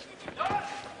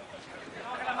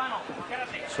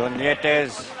 So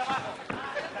Nietes,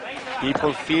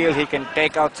 people feel he can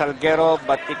take out Salguero,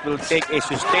 but it will take a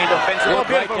sustained offensive. Oh,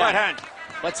 beautiful right hand.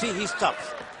 But see, he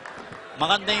stops.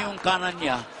 Maganda yung kanan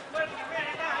niya.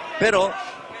 Pero,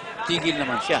 tigil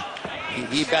naman siya.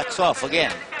 He backs off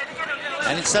again.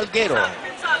 And it's Salguero.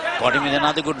 Caught him with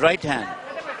another good right hand.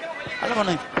 Alam mo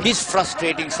na, he's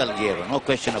frustrating Salguero, no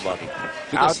question about it.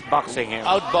 Because Outboxing him.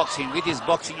 Outboxing with his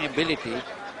boxing ability,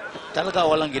 talaga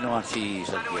walang ginawa si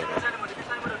Salguero.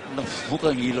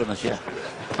 Mukhang hilo na siya.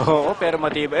 Oo, pero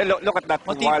matibay. Look at that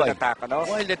wild attack, ano?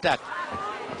 Wild attack.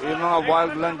 Yung mga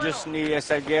wild lunges ni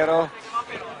Salguero.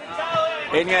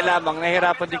 Yun nga lamang,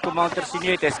 nahirapan din kumounter si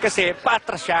Nietes kasi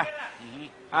patras siya.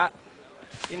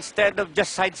 Instead of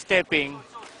just sidestepping,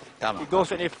 he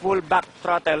goes on a full back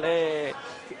throttle,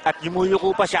 at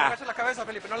yumuyuko pa siya.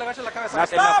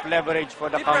 Not enough leverage for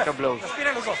the counter blows.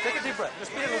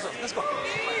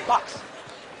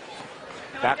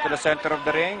 Back to the center of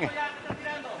the ring.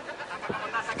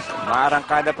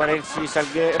 Marangkada pa rin si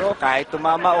Salguero kahit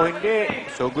tumama o hindi.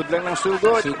 Sugod lang ng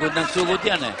sugod. Sugod ng sugod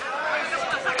yan eh.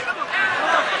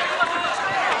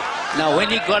 Now,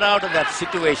 when he got out of that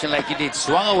situation like he did,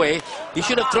 swung away, he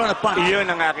should have thrown a punch. Iyon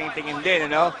ang aking tingin din,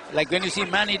 ano? Like when you see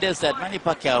Manny does that, Manny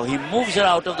Pacquiao, he moves her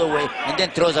out of the way and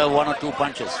then throws out 1 or 2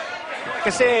 punches.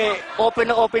 Kasi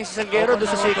open na open si Salguero doon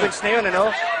sa sequence na yun,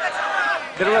 ano?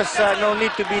 There was no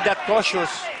need to be that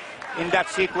cautious in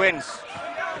that sequence.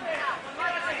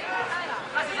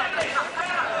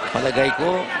 Palagay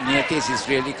ko, Nietes is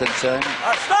really concerned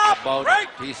about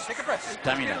his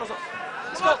stamina.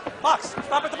 Let's go. Box.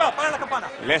 Stop at the bell. Para la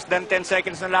campana. Less than 10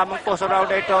 seconds na lamang po sa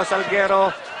round ito.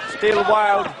 Salguero still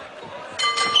wild.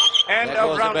 End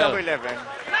of round number 11.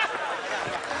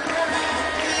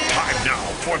 Time now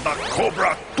for the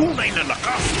Cobra Tunay na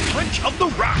Lakas punch of the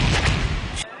round.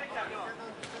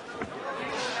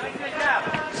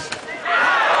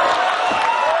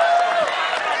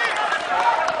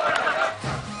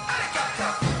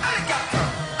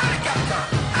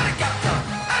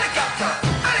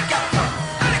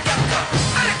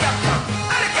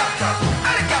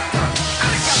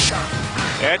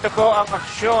 Ito po ang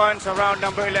aksyon sa round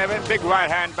number 11. Big right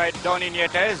hand by Donnie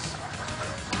Nietes.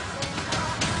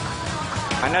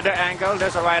 Another angle,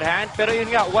 there's a right hand. Pero yun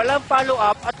nga, walang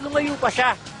follow-up at lumayo pa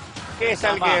siya kay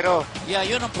Salguero. Yeah,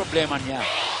 yun ang problema niya.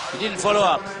 He didn't follow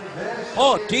up.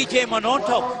 Oh, TJ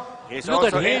Manontok. He's Look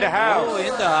also at him. in the house. Oh,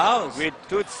 in the house. With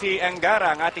Tutsi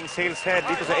Angara, ang ating sales head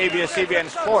dito sa ABS-CBN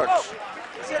Sports.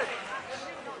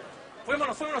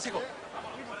 Fuémonos, hijo.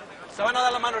 Se van a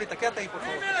dar la mano ahorita. Quédate ahí, por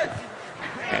favor.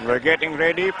 And we're getting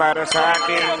ready para sa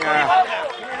ating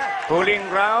pulling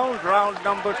round, round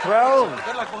number 12.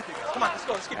 Come on, let's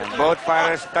go. Let's keep And both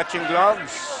fighters touching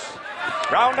gloves.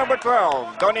 Round number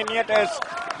 12, Donnie Nietes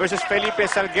versus Felipe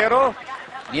Salguero.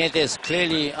 Nietes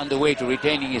clearly on the way to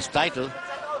retaining his title.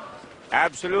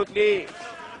 Absolutely,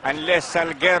 unless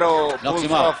Salguero Knocks pulls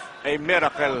him out. off a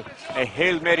miracle, a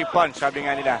Hail Mary punch, sabi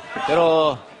nga nila.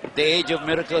 Pero the age of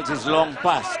miracles is long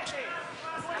past.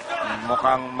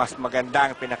 Mukhang mas maganda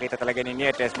ang pinakita talaga ni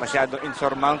Nietes. Masyado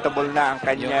insurmountable na ang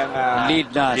kanyang Lead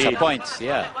na sa points,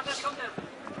 yeah.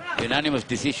 Unanimous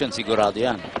decision sigurado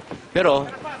yan. Pero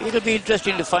it'll be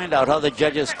interesting to find out how the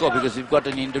judges score because we've got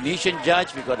an Indonesian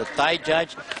judge, we've got a Thai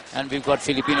judge, and we've got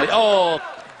Filipino. Oh,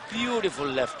 beautiful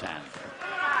left hand.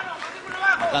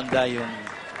 Maganda yung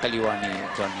kaliwa ni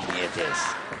Donnie Nietes.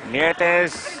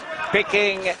 Nietes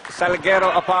picking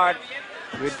Salguero apart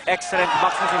with excellent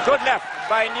boxing. Good left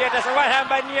by Nietes, a right hand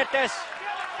by Nietes.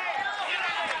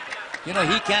 You know,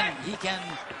 he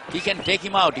can take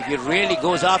him out if he really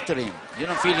goes after him. Yun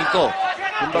ang feeling ko.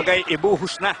 Kumbagay,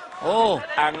 ibuhos na Oh,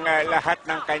 ang lahat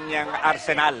ng kanyang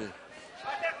arsenal.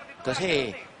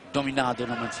 kasi dominado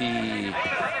naman si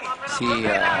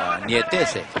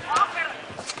Nietes eh.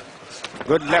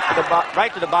 Good left to the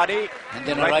right to the body, And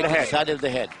then a right to the to the head. side of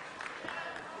the head.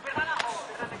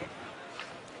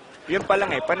 Yun pa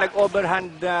lang pag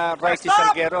nag-overhand right si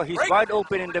Salguero, he's wide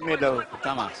open in the middle.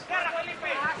 Tama.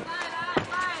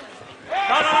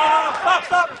 No.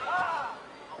 Stop.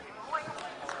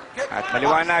 At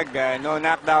maliwanag, no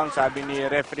knockdown, sabi ni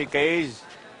referee Case.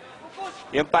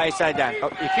 Yung pa isa dyan.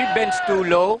 If he bends too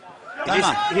low,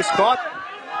 he's caught,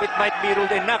 it might be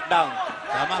ruled a knockdown.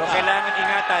 Tama So ka. kailangan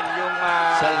ingatan yung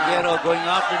Salguero going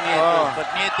after Nietes. Oh. But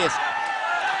Nietes,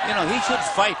 you know, he should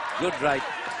fight. Good right.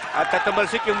 at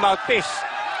tatumalsik yung mouthpiece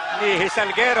ni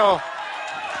Salguero.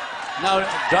 Now,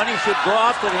 Donnie should go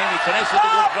after him. He connects with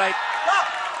the good right.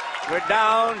 We're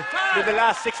down to the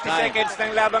last 60 Time. seconds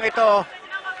ng labang ito.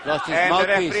 Lost his And the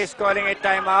referee mouthpiece. is calling a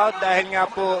timeout dahil nga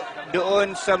po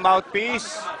doon sa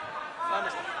mouthpiece.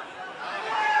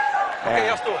 Okay,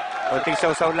 just do it. Kunting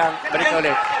sausaw lang. Balik na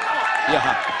ulit. Yeah,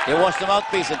 they washed the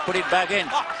mouthpiece and put it back in.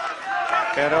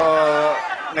 Pero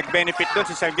nag-benefit doon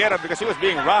si Salguero because he was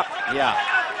being rocked. Yeah.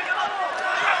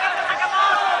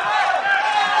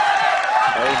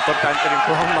 Importante rin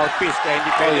po ang mouthpiece kaya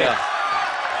hindi Oh, pwede. yeah.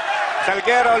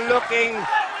 Salguero looking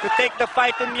to take the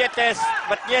fight to Nietes,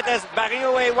 but Nietes backing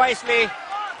away wisely.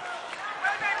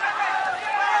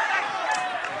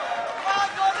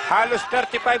 Halos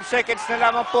 35 seconds na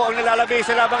lamang po ang nalalabi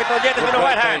sa labang ito. Nietes with a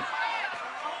right hand.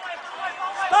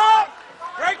 Stop!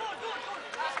 Break!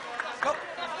 Go!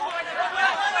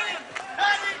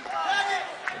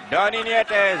 Donnie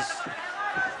Nietes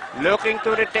looking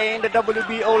to retain the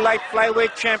WBO Light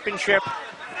Flyweight Championship.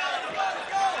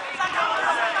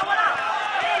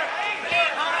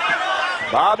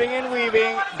 Bobbing and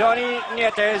weaving, Donnie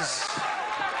Nietes.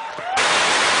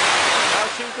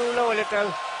 Crouching too low a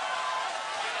little.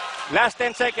 Last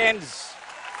 10 seconds.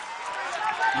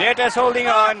 Nietes holding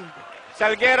on.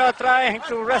 Salguero trying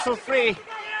to wrestle free.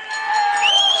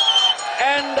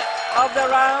 End of the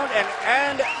round and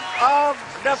end of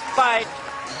the fight.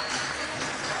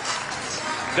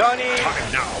 Donnie.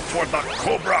 Time now for the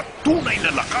Cobra Tunay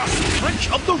na Lakas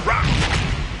punch of the round.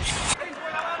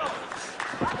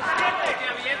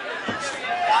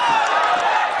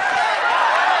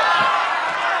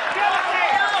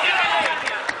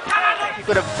 He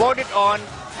could have poured it on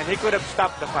and he could have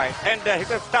stopped the fight. And he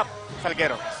could have stopped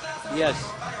Salguero. Yes.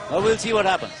 Well, we'll see what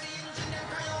happens.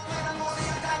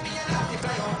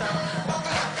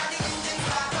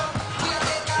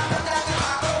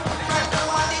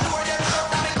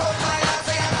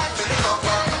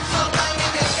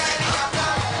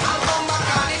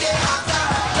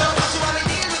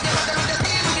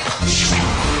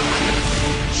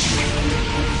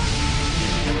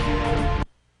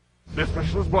 This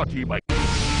special is brought to you by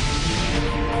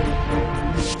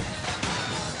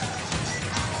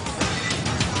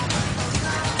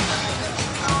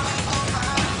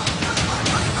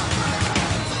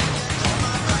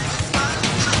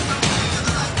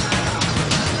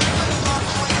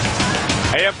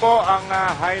Ayan po ang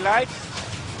highlight.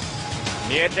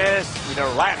 Nietes with a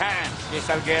right hand kay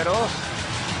Salguero.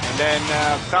 And then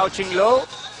crouching low,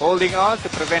 holding on to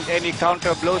prevent any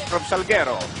counter blows from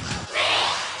Salguero.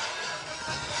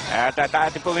 At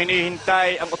atin pong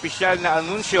hinihintay ang opisyal na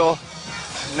anunsyo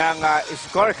ng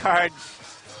scorecards.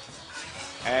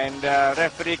 And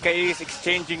referee Kay is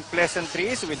exchanging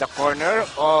pleasantries with the corner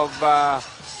of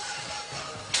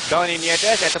Donnie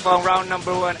Nietes. Ito po ang round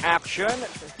number 1 action.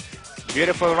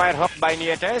 Beautiful right hook by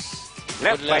Nietes.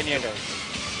 Left by Nietes.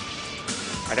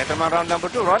 At ito naman round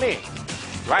number 2, Ronnie.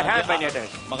 Right hand by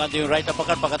Nietes. Maganda yung right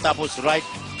uppercut pagkatapos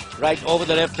right over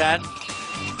the left hand.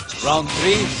 Round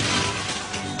 3.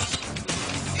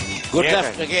 Good Nietes.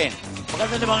 left again.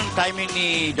 Maganda namang timing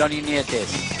ni Donnie Nietes.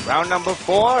 Round number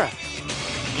 4.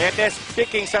 Nietes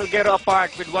picking Salguero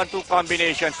apart with 1-2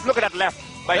 combinations. Look at that left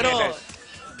by Pero Nietes.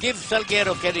 give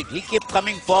Salguero credit. He kept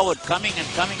coming forward, coming and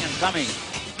coming and coming.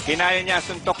 Kinaya niya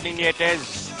suntok ni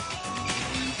Nietes.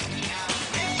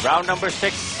 Round number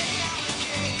 6.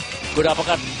 Good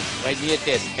uppercut by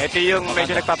Nietes. Ito yung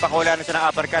medyo nagpapakula na siya ng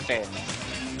uppercut eh.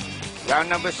 Round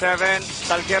number 7.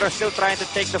 Salguero still trying to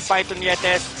take the fight to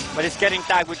Nietes, but he's getting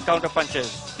tagged with counter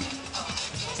punches.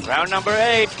 Round number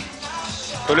 8.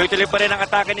 Tuloy-tuloy pa rin ang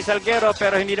atake ni Salguero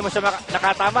pero hindi naman siya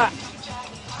nakatama.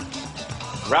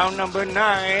 Round number 9.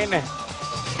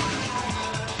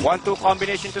 1-2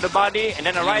 combination to the body and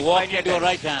then a right by Walk into Nietes. a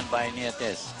right hand by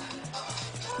Nietes.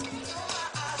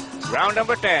 Round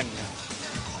number 10.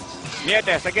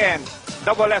 Nietes again.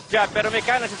 Double left jab pero may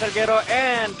kanan si Salguero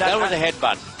and That was a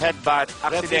headbutt. headbutt.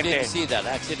 Referee Accidente. didn't see that.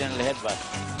 Accidental headbutt.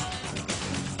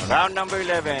 Round number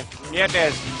 11.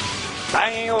 Nietes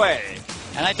banging away.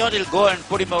 And I thought he'll go and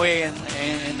put him away in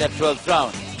that 12th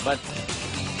round. But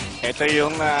Ito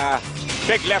yung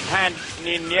big left hand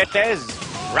ni Nietes.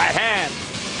 Right hand.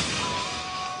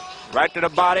 Right to the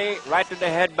body, right to the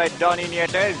head by Donnie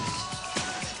Nietes.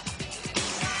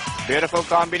 Beautiful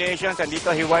combinations and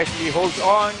dito he wisely holds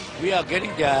on. we are getting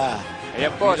there.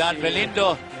 Ayan po, Milan si-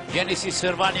 Melindo, Genesis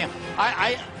Cervania.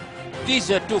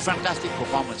 These are two fantastic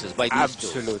performances by these two.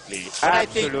 Absolutely. But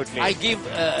Absolutely. I think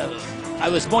I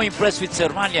was more impressed with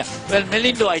Cervania. Well,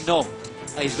 Melindo, I know.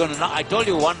 He's going to knock. I told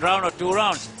you 1 round or 2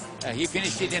 rounds. He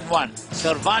finished it in 1.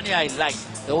 Cervania, I like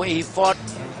the way he fought.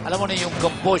 Alam mo na yung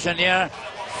composure niya.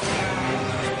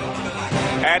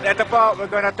 And ito po, we're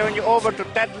going to turn you over to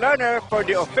Ted Lerner for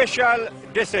the official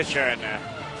decision.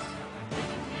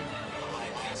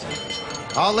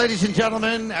 Ladies and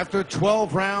gentlemen, after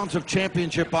 12 rounds of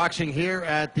championship boxing here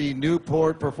at the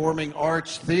Newport Performing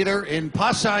Arts Theater in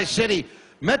Pasay City,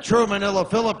 Metro Manila,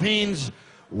 Philippines,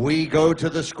 we go to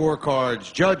the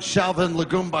scorecards. Judge Salvin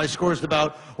Lagumbay scores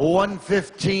about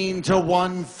 115 to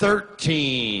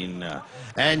 113.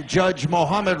 And Judge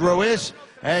Mohammed Ruiz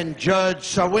and Judge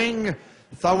Sawing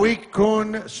Thawik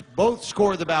Kun both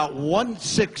scored about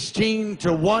 116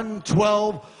 to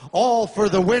 112, all for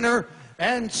the winner.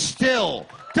 And still,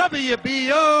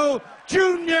 WBO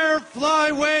Junior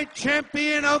Flyweight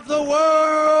Champion of the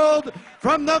World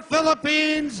from the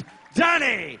Philippines,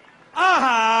 Donnie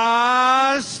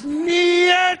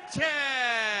Nietes.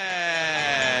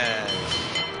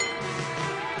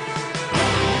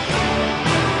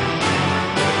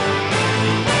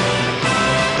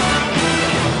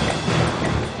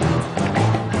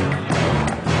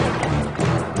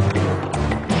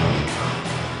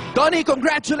 Donnie,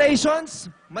 congratulations!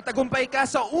 Matagumpay ka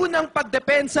sa unang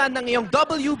pagdepensa ng iyong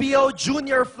WBO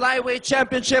Junior Flyweight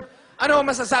Championship. Ano ang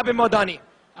masasabi mo, Donnie?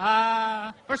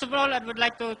 First of all, I would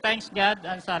like to thank God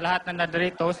and sa lahat ng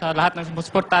nadarito, sa lahat ng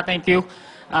sumusuporta, thank you.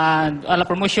 And ala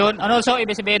promotion, and also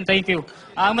ABS-CBN, thank you.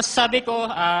 Ang masasabi ko,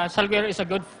 Salguero is a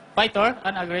good fighter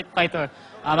and a great fighter.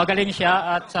 Magaling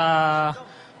siya at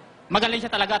magaling siya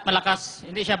talaga at malakas.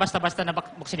 Hindi siya basta-basta na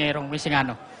boksingerong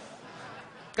Mexicano.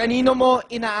 Kanino mo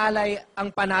inaalay ang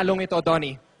panalong ito,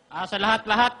 Donnie? Sa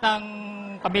lahat-lahat ng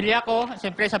pamilya ko,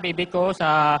 siyempre sa baby ko,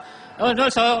 sa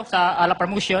also sa ala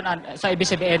promotion and sa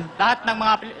ABS-CBN,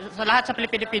 lahat sa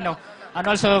Filipino, and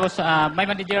also sa my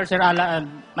manager Sir Ala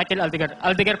and Michael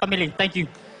Aldegar family. Thank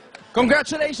you.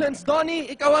 Congratulations,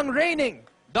 Donnie! Ikaw ang reigning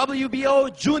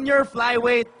WBO Junior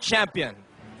Flyweight Champion.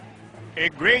 A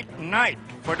great night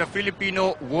for the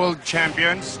Filipino World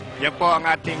Champions. Yan po ang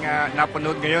ating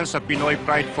napanood ngayon sa Pinoy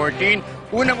Pride 14.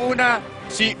 Unang-una,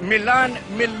 si Milan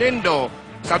Melindo.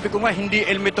 Sabi ko nga, hindi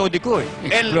El Metodico,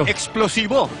 El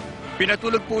Explosivo.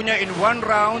 Pinatulog po niya in one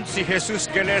round si Jesus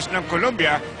Gales ng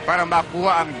Colombia para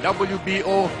makuha ang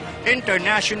WBO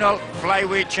International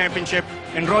Flyweight Championship.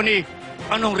 And Ronnie,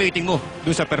 anong rating mo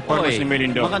doon sa performance ni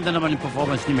Melindo? Maganda naman yung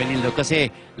performance ni Melindo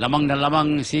kasi lamang na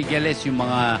lamang si Gales yung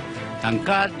mga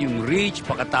tangkad, yung reach,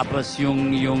 pagkatapos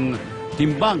yung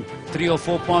timbang. 3 or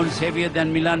 4 pounds heavier than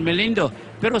Milan Melindo.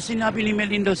 Pero sinabi ni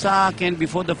Melindo sa akin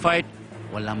before the fight,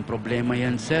 walang problema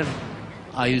yan, sir.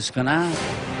 Ayos ka na.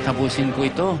 Tapusin ko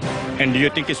ito. And do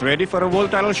you think he's ready for a world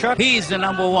title shot? He is the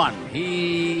number one.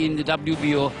 He, in the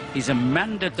WBO, is a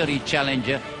mandatory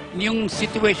challenger. Yung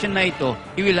situation na ito,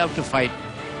 he will have to fight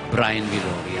Brian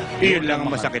Viloria. Iyon lang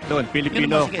ang masakit doon.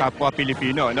 Pilipino, kapwa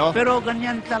Pilipino, no? Pero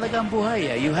ganyan talaga ang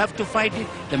buhay. You have to fight it.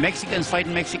 The Mexicans fight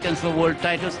Mexicans for world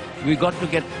titles. We got to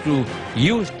get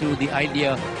used to the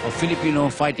idea of Filipino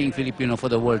fighting Filipino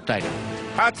for the world title.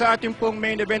 At sa ating pong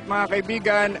main event, mga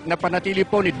kaibigan, napanatili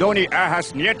po ni Donnie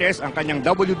Nietes ang kanyang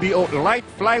WBO Light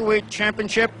Flyweight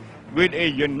Championship with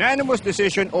a unanimous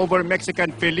decision over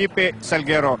Mexican Felipe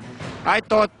Salguero. I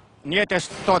thought Nietes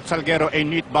taught Salguero a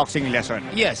neat boxing lesson.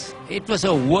 Yes, it was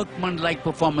a workman-like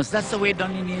performance. That's the way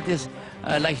Donnie Nietes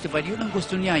likes to fight. Yun ang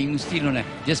gusto niya, yung estilo na.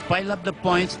 Just pile up the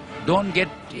points, don't get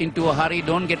into a hurry,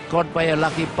 don't get caught by a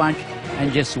lucky punch,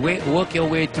 and just work your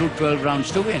way through 12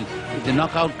 rounds to win. If the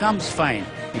knockout comes, fine.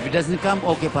 If it doesn't come,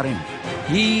 okay pa rin.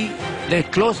 The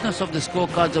closeness of the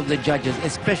scorecards of the judges,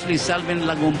 especially Salvin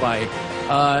Lagumbay,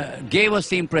 gave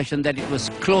us the impression that it was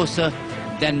closer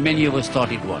than many of us thought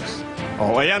it was.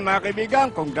 O ayan mga kaibigan,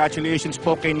 congratulations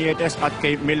po kay Nietes at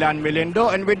kay Milan Melindo.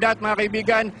 And with that mga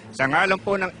kaibigan, sa ngalan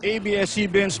po ng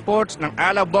ABS-CBN Sports, ng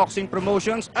Ala Boxing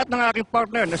Promotions at ng aking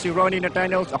partner na si Ronnie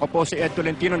Nathaniels, ako po si Ed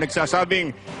Tolentino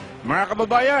nagsasabing, mga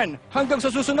kababayan, hanggang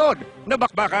sa susunod na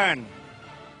bakbakan!